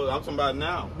market club. I'm talking about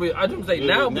now. But I just say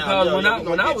now because when I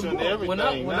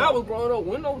was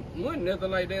growing up, when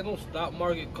nothing like that, no stock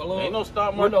market club. Ain't no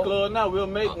stock market club now. We'll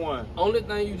make one. Only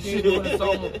thing you did during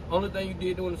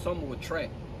the summer, was track.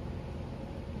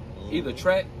 Either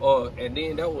track and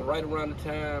then that was right around the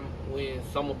time when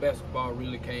summer basketball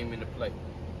really came into play.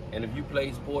 And if you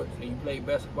played sports and you played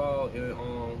basketball, you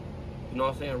know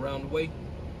what I'm saying, around the way,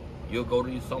 you'll go to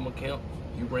your summer camps.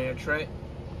 You ran track,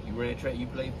 you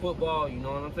played football, you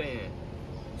know what I'm saying?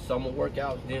 Summer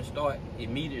workouts didn't start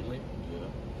immediately. Yeah.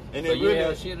 And so then you really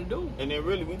have shit to do. And then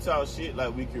really we talk shit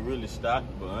like we could really stop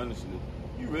it, but honestly,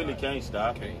 you really can't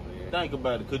stop it. Think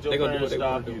about it. Could your parents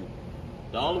stop you?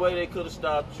 The only way they could have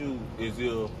stopped you is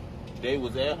if they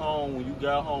was at home when you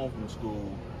got home from school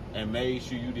and made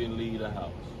sure you didn't leave the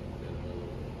house.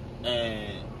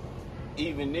 And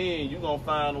even then, you're going to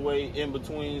find a way in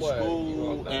between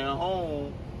school and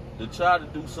home to try to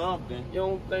do something. You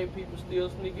don't think people still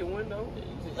sneak in windows?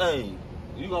 Hey,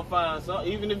 you're going to find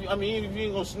something. Even if you ain't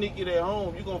going to sneak it at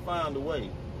home, you're going to find a way.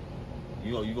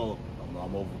 You going to,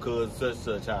 I'm over cousin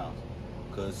such house.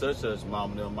 Cousin such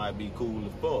mama them might be cool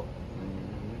as fuck.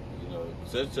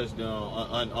 Such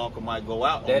uncle might go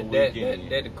out on the weekend.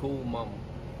 That the cool mama.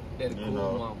 That the cool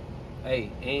mama.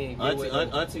 Hey, and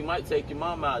auntie might take your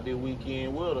mama out this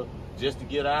weekend with her just to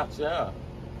get her out your house.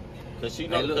 Cause she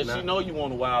know, she know you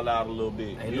want to wild out a little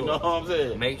bit. Hey, you know what I'm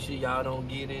saying? Make sure y'all don't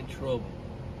get in trouble.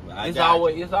 It's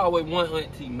always one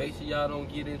auntie. Make sure y'all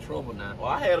don't get in trouble now. Well,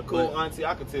 I had a cool auntie.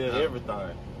 I could tell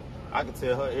everything. I could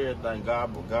tell her everything.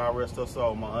 God rest her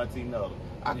soul. My auntie Nella.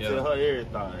 I could tell her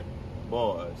everything.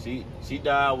 Boy, she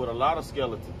died with a lot of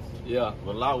skeletons. Yeah.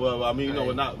 With a lot. Well, I mean, you know,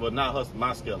 not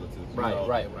my skeletons.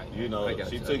 Right. You know,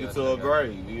 she took it to her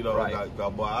grave. You know, like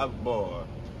boy,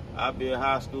 I be in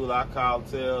high school. I call,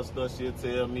 tell stuff. She'll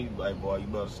tell me, like, boy, you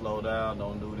better slow down.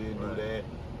 Don't do this, do that.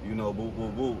 You know, boo, boo,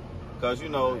 boo. Cause you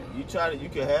know, you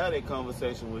can have that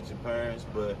conversation with your parents,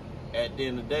 but at the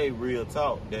end of the day, real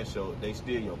talk, they still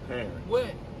your parents. What?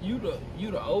 You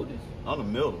the oldest? I'm the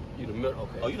middle. You the middle?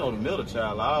 Okay. Oh, you know the middle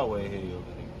child I always held.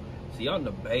 See, I'm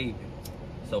the baby.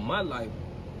 So my life,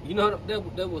 you know,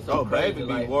 that was so crazy.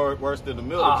 Baby be worse than the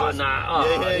middle.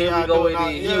 Here we go with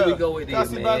it. Here we go with it, man.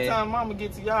 See, by the time mama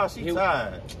get to y'all, she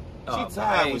tired. She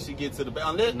tired when she get to the back.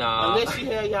 Unless she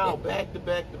had y'all back to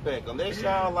back to back. Unless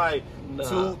y'all like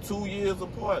 2 years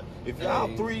apart. If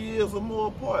y'all 3 years or more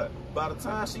apart, by the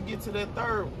time she get to that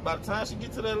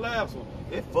last one,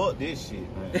 it fuck this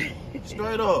shit, man.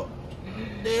 Straight up.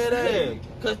 Dead ass.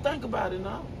 Cause think about it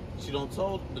now. She done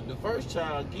told the first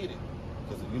child get it.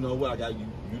 Cause you know what, I got you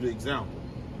the example.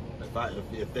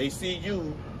 If they see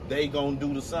you, they gonna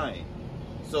do the same.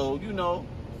 So, you know,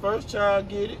 first child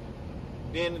get it.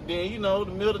 Then you know,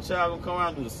 the middle child gonna come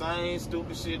around and do the same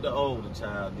stupid shit the older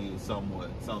child did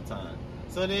sometimes.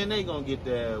 So then they gonna get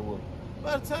that whoop.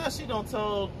 By the time she don't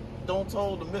told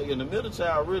the middle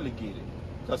child really get it.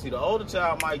 Cause see, the older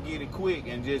child might get it quick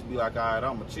and just be like, all right,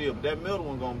 I'ma chill. But that middle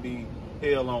one gonna be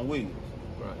hell on wheels.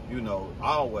 Right. You know,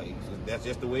 always. That's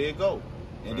just the way it goes.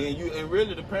 And then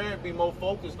really the parent be more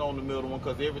focused on the middle one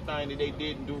because everything that they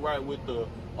didn't do right with the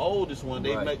oldest one,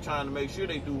 they trying to make sure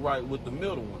they do right with the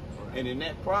middle one. Right. And in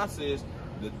that process,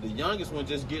 the youngest one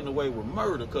just getting away with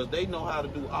murder because they know how to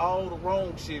do all the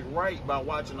wrong shit right by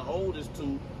watching the oldest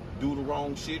two do the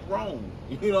wrong shit wrong.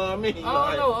 You know what I mean?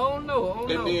 I don't know.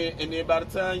 And then by the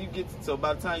time you get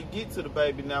to the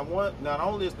baby, not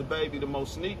only is the baby the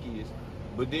most sneakiest,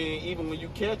 but then even when you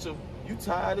catch them, you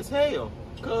tired as hell.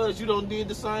 Cause you done did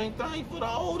the same thing for the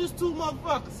oldest two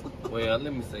motherfuckers. Well,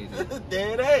 let me say this.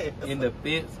 Dead ass. In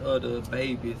defense of the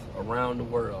babies around the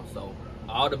world, so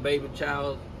all the baby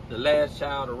child, the last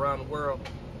child around the world,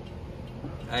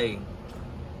 hey,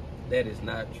 that is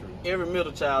not true. Every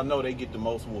middle child know they get the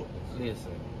most whoopings.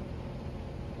 Listen.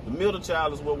 The middle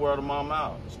child is what wear the mom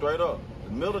out. Straight up.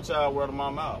 The middle child wear the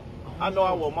mom out. I know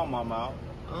I wore my mom out.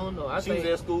 I don't know. She was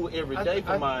at school every day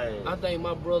for my ass. I think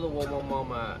my brother wore my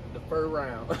mama out the first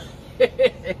round.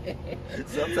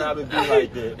 Sometimes it be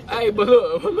like that. Hey, but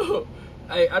look.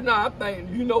 Hey, I think,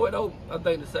 you know what though? I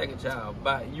think the second child,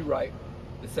 you right.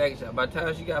 The second child. By the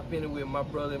time she got finished with my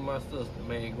brother and my sister,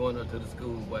 man, going up to the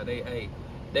school, boy,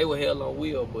 they were hell on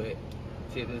wheel, but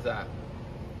check this out.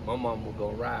 My mama was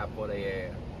gonna ride for their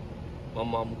ass. My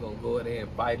mama gonna go in there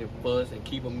and fight and fuss and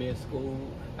keep them in school.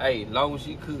 Hey, long as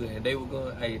she could, and they were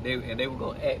gonna, they were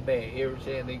gonna act bad every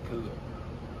chance they could.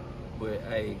 But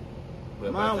hey,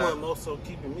 mine wasn't more so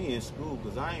keeping me in school,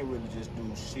 because I ain't really just do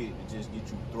shit to just get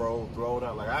you thrown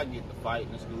out. Like, I get the fight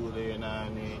in school every now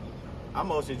and then. I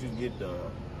mostly just get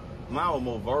mine was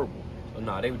more verbal. Oh,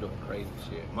 nah, they were doing crazy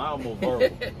shit. Mine was more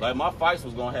verbal. Like, my fights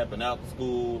was gonna happen out the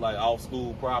school, like off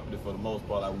school property for the most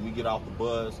part. Like, when we get off the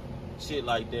bus, shit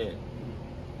like that.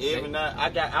 Every night,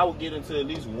 I would get into at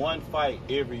least one fight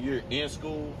every year in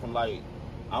school from like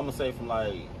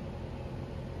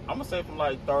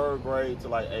 3rd grade to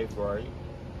like 8th grade.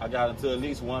 I got into at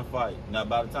least one fight. Now,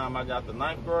 by the time I got to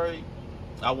 9th grade,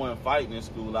 I wasn't fighting in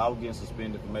school. I was getting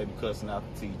suspended for maybe cussing out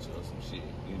the teacher or some shit,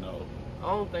 you know. I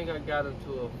don't think I got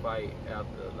into a fight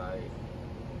after, like,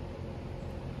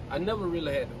 I never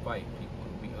really had to fight people,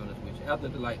 to be honest with you. After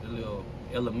the little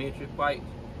elementary fights,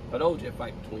 but those just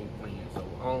fight between friends, so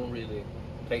I don't really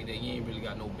take that. You ain't really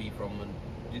got no beef from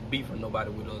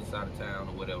nobody with the other side of town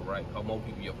or whatever, right? Or more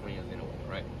people your friends anyway,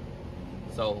 right?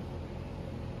 So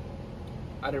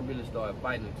I didn't really start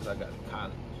fighting until I got to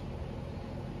college.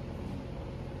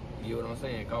 You know what I'm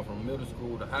saying? Cause from middle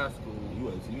school to high school,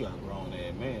 you got a grown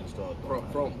ass man to start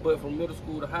but from middle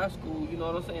school to high school, you know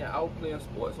what I'm saying? I was playing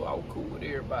sports, so I was cool with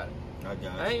everybody. I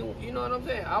got you. You know what I'm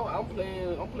saying?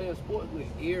 I'm playing sports with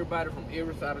everybody from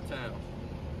every side of town.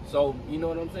 So you know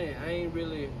what I'm saying? I ain't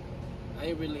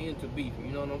really into beef.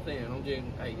 You know what I'm saying?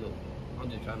 I'm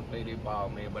just trying to play this ball,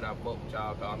 man. But I fuck with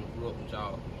y'all, cause I grew up with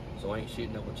y'all, so ain't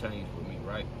shit never changed with me,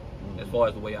 right? As far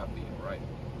as the way I feel, right?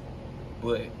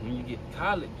 But when you get to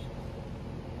college,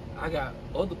 I got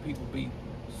other people beef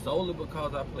solely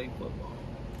because I play football.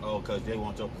 Oh, because they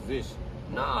want your position.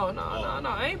 No.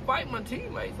 I ain't fighting my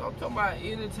teammates. I'm talking about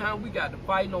anytime we got to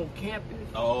fighting on campus.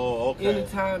 Oh, okay.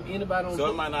 Anytime anybody on. So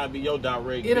it might not be your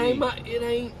direct. It ain't,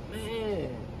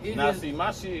 man. Now, see,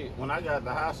 my shit, when I got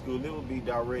to high school, it would be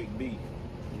direct beef.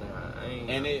 Nah, I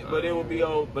ain't. It would be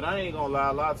old. But I ain't gonna lie.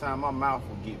 A lot of times my mouth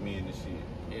will get me in the shit.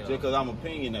 Yeah. Just because I'm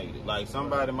opinionated. Like,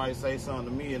 somebody might say something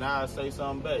to me and I say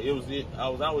something back. I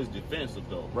was always defensive,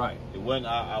 though. Right. It wasn't.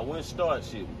 I wouldn't start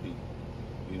shit with people.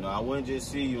 You know, I wouldn't just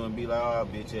see you and be like, oh,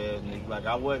 bitch ass nigga. Like,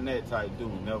 I wasn't that type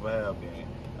dude. Never have been.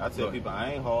 I tell people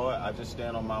I ain't hard. I just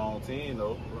stand on my own team,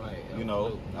 though. Right. You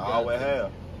know, I always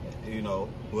have. You know,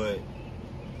 but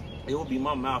it would be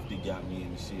my mouth that got me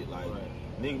in the shit. Like,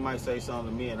 nigga might say something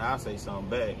to me and I say something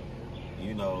back.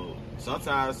 You know,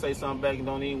 sometimes I say something back and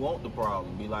don't even want the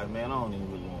problem. Be like, man, I don't even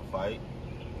really want to fight.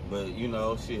 But, you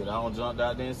know, shit, I don't jump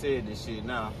out there and say this shit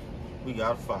now. We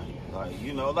got to fight. Like,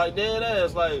 you know, like dead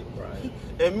ass. Like,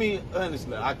 and me,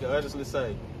 honestly, I can honestly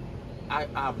say,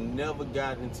 I've never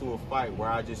gotten into a fight where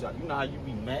I just, you know how you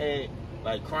be mad,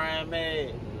 like crying mad?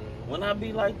 When I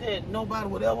be like that, nobody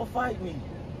would ever fight me.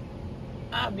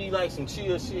 I be like some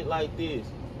chill shit like this.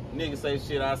 Niggas say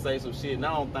shit, I say some shit, and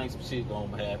I don't think some shit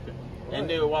gonna happen. And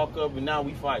they walk up and now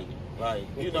we fighting. Like,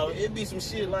 you know, it be some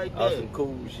shit like that. Some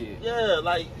cool shit. Yeah,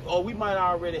 like, or we might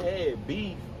already had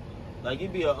beef. Like,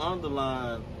 it be an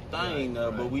underlying thing,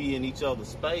 but we in each other's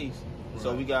space,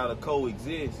 so we gotta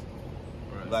coexist.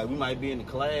 Like, we might be in the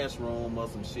classroom or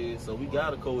some shit, so we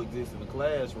gotta coexist in the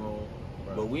classroom.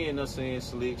 But we end up saying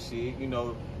slick shit, you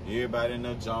know, everybody in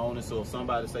there joning. So if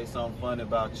somebody say something funny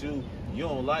about you, you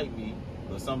don't like me,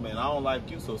 but and I don't like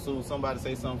you, so as soon as somebody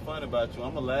say something funny about you,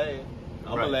 I'ma laugh.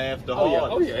 I'ma laugh the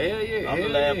hardest. Oh yeah. I'ma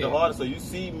laugh the hardest. So you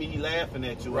see me laughing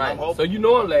at you. Right. I'm hoping, so you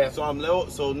know I'm laughing.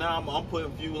 So now I'm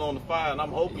putting fuel on the fire, and I'm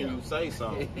hoping you say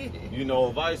something. You know,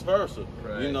 or vice versa.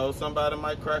 Right. You know, somebody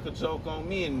might crack a joke on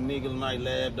me, and the nigga might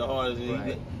laugh the hardest.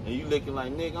 And you looking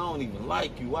like, nigga, I don't even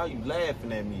like you. Why you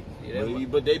laughing at me? Yeah,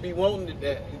 but they be wanting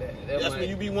that's when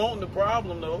you be wanting the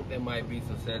problem, though. There might be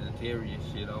some Sagittarius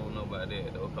shit. I don't know about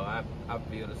that though. Cause I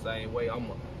feel the same way.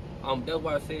 That's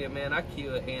why I said, man, I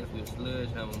kill ants with sludge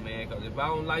hammer, man. Cause if I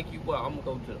don't like you, well, I'm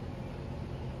gonna go to.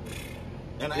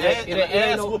 And an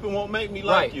ass whooping won't make me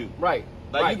like you. Right.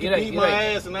 Like, you can beat my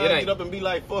ass and I get up and be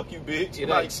like, fuck you, bitch.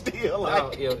 Like, still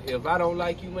like. If I don't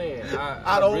like you, man,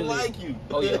 I don't really like you.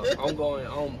 Oh yeah, I'm going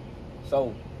on.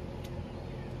 So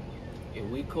if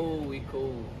we cool,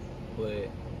 but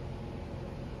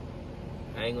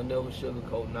I ain't gonna never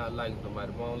sugarcoat not liking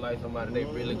somebody. If I don't like somebody, they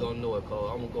really gonna know it. Cause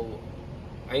I'm gonna go.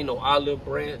 Ain't no olive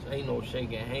branch, ain't no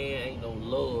shaking hand, ain't no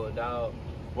love, dog.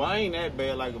 Well, I ain't that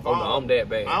bad. Like if I'm that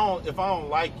bad. If I don't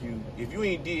like you, if you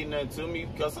ain't did nothing to me,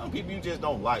 because some people you just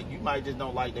don't like. You might just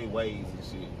don't like their ways and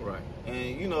shit. Right.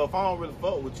 And you know, if I don't really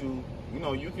fuck with you, you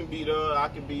know, you can be there, I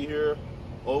can be here,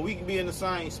 or we can be in the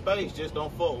same space. Just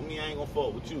don't fuck with me. I ain't gonna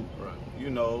fuck with you. Right. You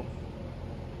know.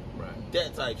 Right.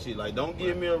 That type shit. Like, don't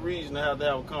give me a reason to have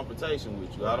a confrontation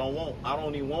with you. Right. I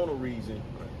don't even want a reason,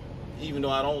 even though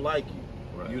I don't like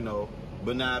you. Right. You know.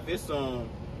 But now if it's some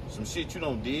shit you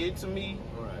done did to me,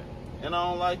 and I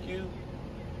don't like you,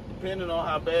 depending on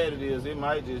how bad it is, it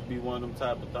might just be one of them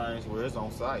type of things where it's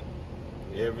on sight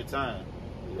every time.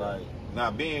 Yeah. Like,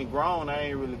 now being grown, I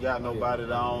ain't really got nobody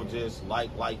that I don't just like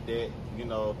that. You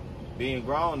know, being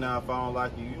grown now, if I don't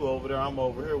like you, you over there, I'm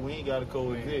over here. We ain't got to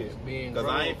coexist. Because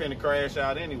I ain't finna crash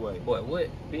out anyway. Boy, what?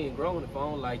 Being grown, if I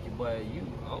don't like you, boy,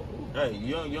 you... Hey,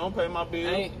 you don't pay my bill.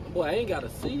 I ain't got to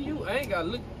see you. I ain't got to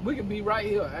look. We can be right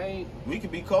here. We can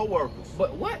be co-workers.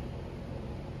 But what?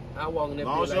 I walk in that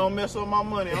bitch. As long as you don't mess up my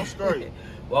money, I'm straight.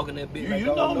 Walking that bitch you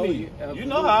know me. You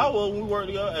know how I was when we worked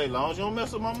together. Hey, as long as you don't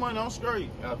mess up my money, I'm straight.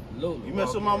 Absolutely. You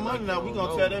mess up my money now, we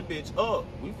gonna tear that bitch up.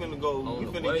 We finna go, we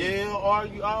finna yell,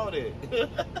 argue, all that.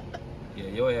 Yeah,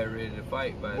 your ass ready to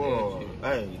fight by that shit.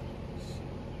 Hey,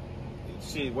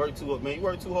 shit, work too hard, man. You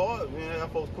work too hard, man.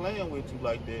 Have folks playing with you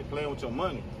like that, playing with your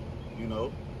money, you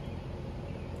know.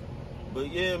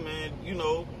 But yeah, man, you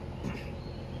know.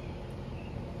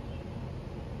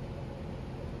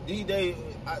 These days,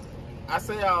 I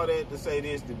say all that to say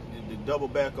this, to double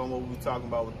back on what we were talking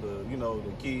about with the, you know,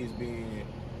 the kids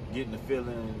getting the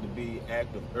feeling to be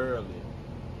active early.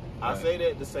 Right. I say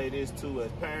that to say this too,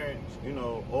 as parents, you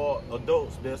know, or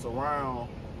adults that's around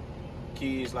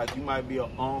kids, like you might be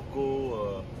an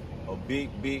uncle or a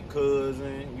big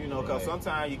cousin, you know, because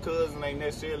sometimes your cousin ain't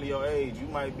necessarily your age. You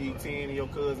might be 10 and your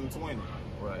cousin 20.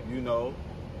 Right. You know,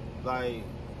 like,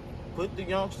 put the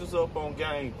youngsters up on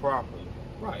game properly.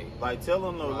 Right. Like, tell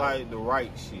them the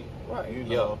right shit. Right. You know.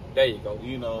 Yeah, there you go.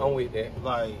 You know. I'm with that.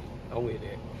 Like, I'm with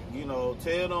that. You know,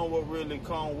 tell them what really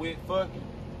come with fucking.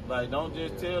 Like, don't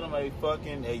just tell them, hey,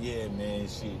 fucking, hey, yeah, man,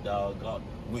 shit, dog,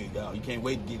 wet, dog. You can't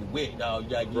wait to get it wet, dog. You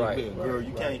gotta get it wet, girl.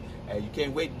 You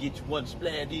can't wait to get you one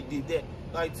splash, did that.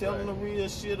 Like, tell them the real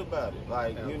shit about it.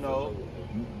 Like, you know,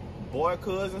 boy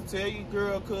cousins tell you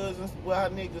girl cousins what how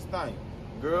niggas think.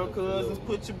 Girl cousins,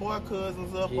 put your boy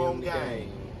cousins up on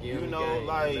game. You know,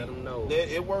 like,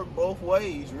 it worked both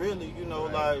ways, really, you know,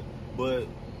 like, but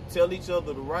tell each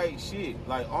other the right shit.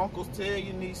 Like, uncles tell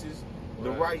your nieces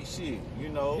the right shit, you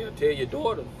know. Yeah, tell your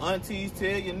daughters. Aunties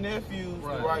tell your nephews the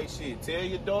right shit. Tell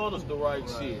your daughters the right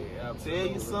shit. Absolutely. Tell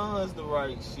your sons the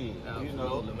right shit, you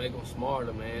know. Make them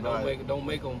smarter, man. Don't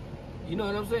make them, you know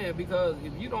what I'm saying? Because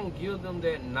if you don't give them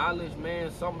that knowledge, man,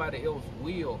 somebody else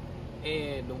will.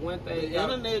 And the one thing... The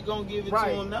internet gonna give it to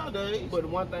them nowadays. But the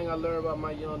one thing I learned about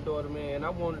my young daughter, man, I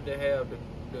wanted to have the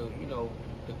you know,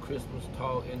 the Christmas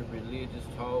talk and the religious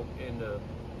talk and the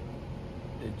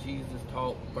Jesus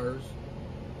talk first.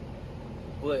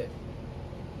 But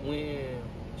when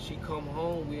she come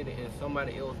home with it and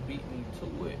somebody else beat me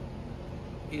to it,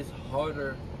 it's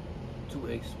harder to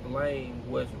explain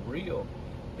what's real,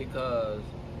 because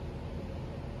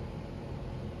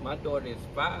my daughter is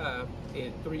 5,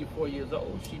 at 3 or 4 years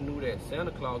old, she knew that Santa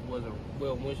Claus wasn't,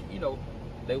 well, when she, you know,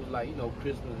 they was like, you know,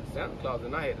 Christmas and Santa Claus,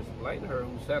 and I had to explain to her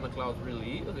who Santa Claus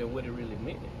really is and what it really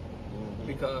meant.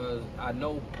 Because I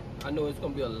know it's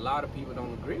gonna be a lot of people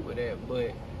don't agree with that,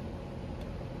 but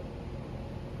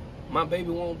my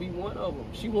baby won't be one of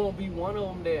them. She won't be one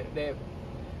of them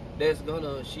that's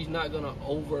gonna, she's not gonna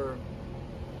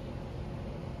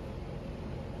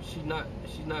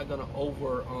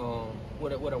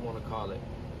what I want to call it,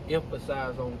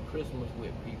 emphasize on Christmas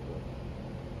with people,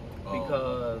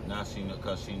 because now she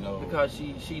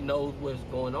knows what's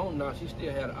going on. Now she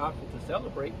still had an option to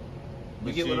celebrate.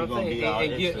 You get what I'm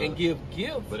saying? And give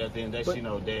gifts. But at the end of the day, she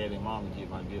know dad and mom get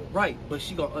my gifts. Right, but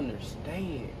she gonna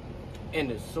understand. And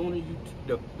the sooner you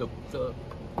but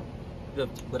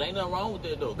ain't nothing wrong with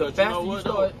that though. The faster you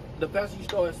start.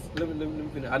 Let me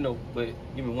finish. I know, but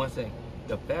give me 1 second.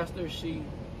 The faster she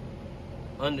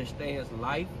understands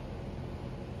life,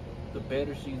 the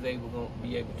better she's gonna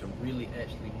be able to really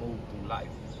actually move through life.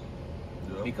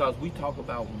 Yeah. Because we talk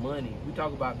about money, we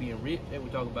talk about being rich, and we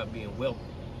talk about being wealthy.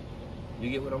 You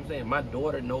get what I'm saying? My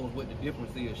daughter knows what the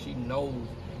difference is. She knows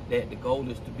that the goal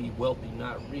is to be wealthy,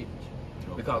 not rich.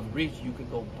 Okay. Because rich, you can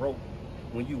go broke.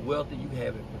 When you wealthy, you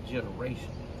have it for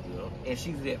generations. Yeah. And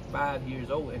she's at 5 years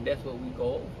old, and that's what we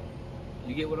go over.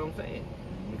 You get what I'm saying?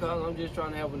 Because I'm just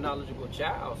trying to have a knowledgeable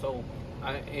child. So,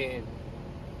 and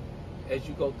as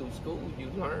you go through school,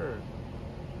 you learn.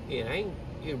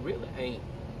 It really ain't.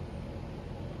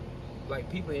 Like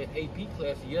people in AP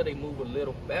classes, yeah, they move a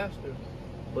little faster,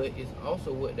 but it's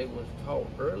also what they was taught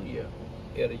earlier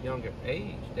at a younger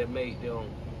age that made them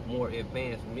more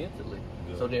advanced mentally.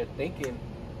 Yeah. So they're thinking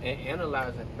and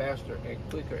analyzing faster and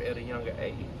quicker at a younger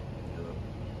age.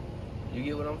 Yeah. You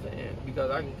get what I'm saying? Because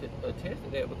I can attest to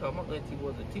that because my auntie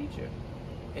was a teacher,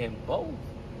 and both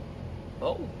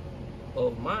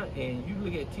of mine. And you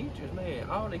look at teachers, man,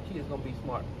 all their kids gonna be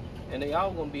smart, and they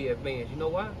all gonna be advanced. You know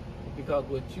why? Because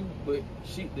the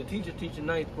teacher teaching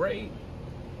 9th grade,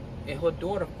 and her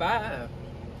daughter 5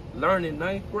 learning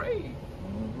 9th grade.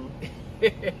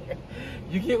 Mm-hmm.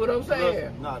 You get what I'm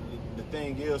saying? No, the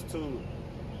thing is too,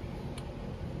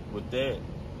 with that,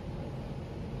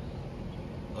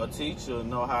 a teacher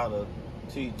know how to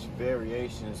teach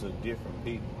variations of different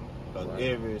people. Because right.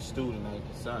 Every student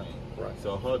ain't the same. Right.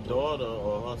 So her daughter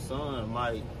or her son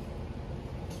might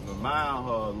remind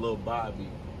her of little Bobby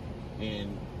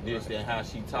and this right. and how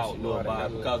she taught little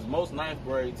Bobby. Because most 9th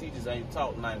grade teachers ain't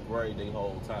taught 9th grade their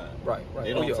whole time. Right, right.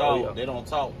 They don't talk. They don't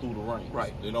talk through the ranks.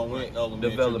 Right. They don't went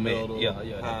elementary, middle,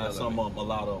 high. Some of them, a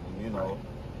lot of them, you know.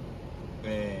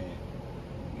 Right. And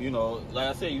you know, like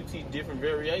I said, you teach different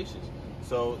variations.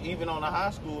 So even on the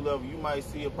high school level, you might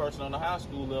see a person on the high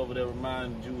school level that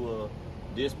reminds you of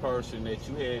this person that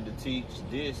you had to teach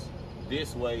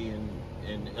this way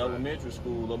in elementary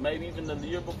school, or maybe even the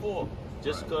year before,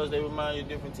 just because they remind you of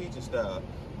different teaching style.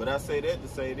 But I say that to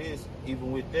say this,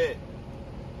 even with that,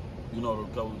 you know,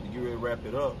 to get ready to wrap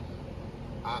it up,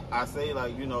 I say,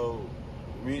 like, you know,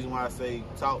 the reason why I say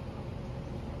talk,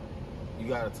 you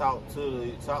gotta talk to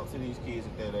these kids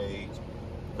at that age,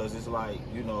 because it's like,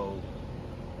 you know,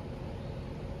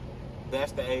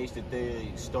 that's the age that they're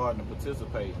starting to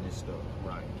participate in this stuff.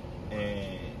 Right.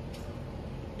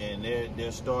 And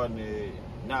they're starting to,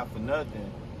 not for nothing,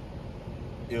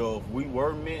 if we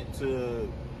were meant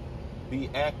to be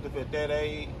active at that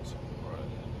age,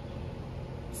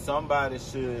 somebody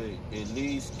should at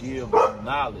least give them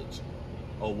knowledge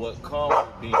of what comes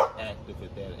with being active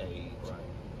at that age. Right.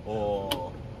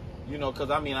 Or, you know, because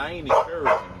I mean, I ain't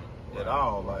encouraging it at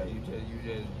all. Like, you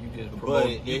just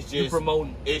promote, but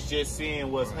promoting. It's just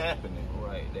seeing what's happening.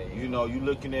 Right. You know, you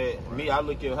looking at me. I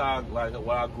look at how, like,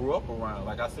 what I grew up around.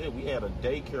 Like I said, we had a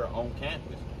daycare on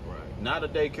campus. Right. Not a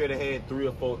daycare that had 3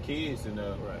 or 4 kids in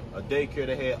there. Right. A daycare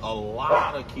that had a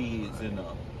lot of kids in there.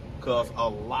 Because a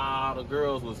lot of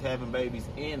girls was having babies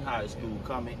in high school,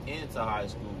 coming into high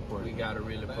school. We got to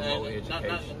really promote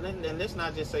education. And let's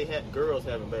not just say girls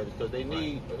having babies, because they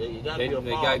need, they got to be a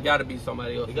father. They got to be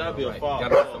somebody else. They got to be a father.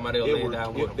 Got to be somebody else laying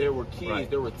down with them. There were kids,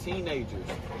 there were teenagers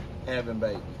having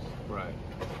babies. Right.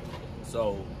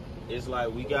 So it's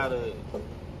like you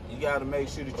gotta make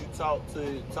sure that you talk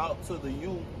to the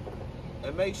youth,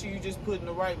 and make sure you just putting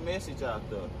the right message out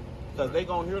there. Because they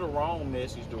gonna hear the wrong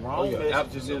message. The wrong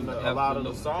message is in a lot of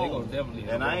the songs.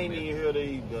 And I ain't even hear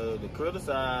the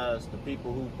criticize the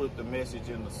people who put the message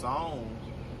in the songs.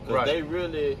 Because they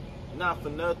really, not for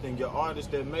nothing, your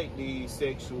artists that make these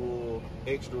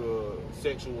extra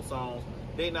sexual songs,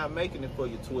 they not making it for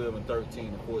your 12 and 13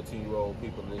 and 14-year-old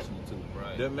people listening to.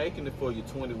 Right. They're making it for your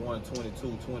 21,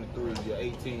 22, 23, your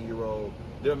 18-year-old.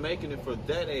 They're making it for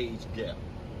that age gap.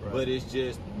 Right. But it's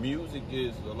just, music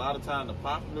is, a lot of time the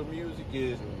popular music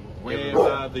is ran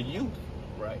by the youth.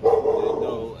 Right. You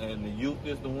know, and the youth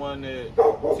is the one that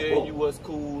tell you what's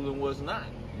cool and what's not,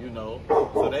 you know.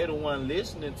 So they the one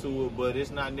listening to it, but it's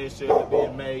not necessarily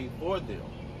being made for them.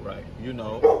 Right. You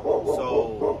know.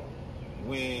 So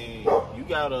when you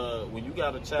got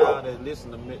a child that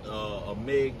listen to a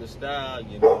Meg Thee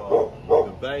Stallion,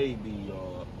 the Baby,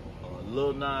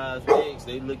 Lil Nas X,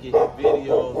 they look at his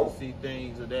videos and see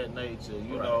things of that nature,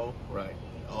 you know. Right.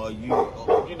 Or you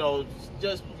know,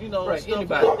 just, you know, stuff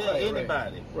anybody, like that.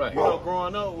 Anybody. Right. You know,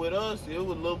 growing up with us, it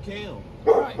was Lil Kim.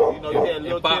 Right. You know, you had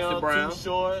Lil Kim, Brown, Too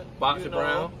Short. Foxy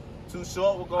Brown. Too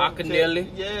Short was going to tell.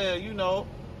 Yeah, you know.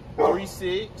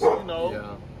 3-6, you know.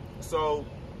 Yeah. So,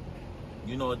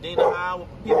 you know, Dina Howard,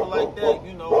 people like that,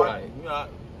 you know. Right.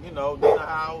 You know, Dina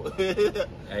Howard.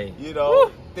 Hey. You know,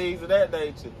 woo, things of that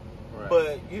nature. Right.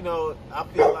 But, you know, I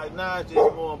feel like now it's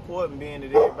just more important, being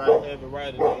that everybody have it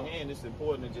right in their hand. It's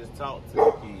important to just talk to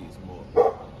the kids more.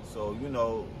 So, you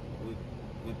know,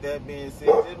 with that being said,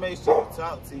 just make sure you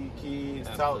talk to your kids,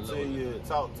 talk to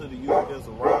the youth that's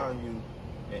around you,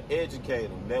 and educate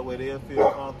them. That way they'll feel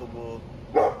comfortable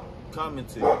coming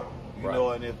to you. You Right. know,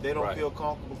 and if they don't Right. feel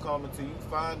comfortable coming to you,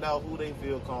 find out who they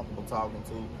feel comfortable talking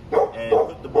to, and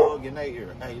put the bug in their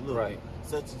ear. Hey, look, Right.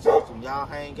 such and such, when y'all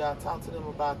hang out, talk to them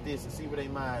about this and see where they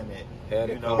mind at. Have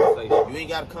You that know, conversation. you ain't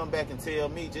got to come back and tell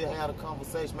me. Just have a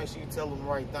conversation. Make sure you tell them the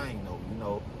right thing,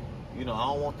 though. You know, I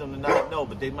don't want them to not know,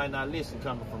 but they might not listen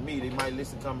coming from me. They might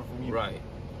listen coming from you. Right.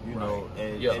 You know,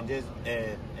 and Yeah. and just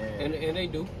And they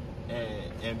do.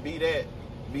 and be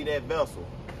that vessel.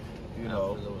 You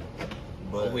know, Absolutely.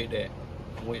 but I'm with that.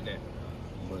 I'm with that.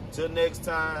 But until next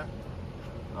time,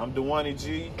 I'm Diwani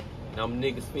G, And I'm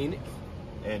Negus Phoenix.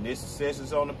 and this is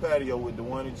Sessions on the Patio with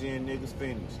Diwani G and Negus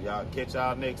Phoenix. Y'all catch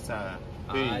y'all next time.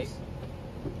 Peace. All right.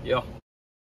 Yeah.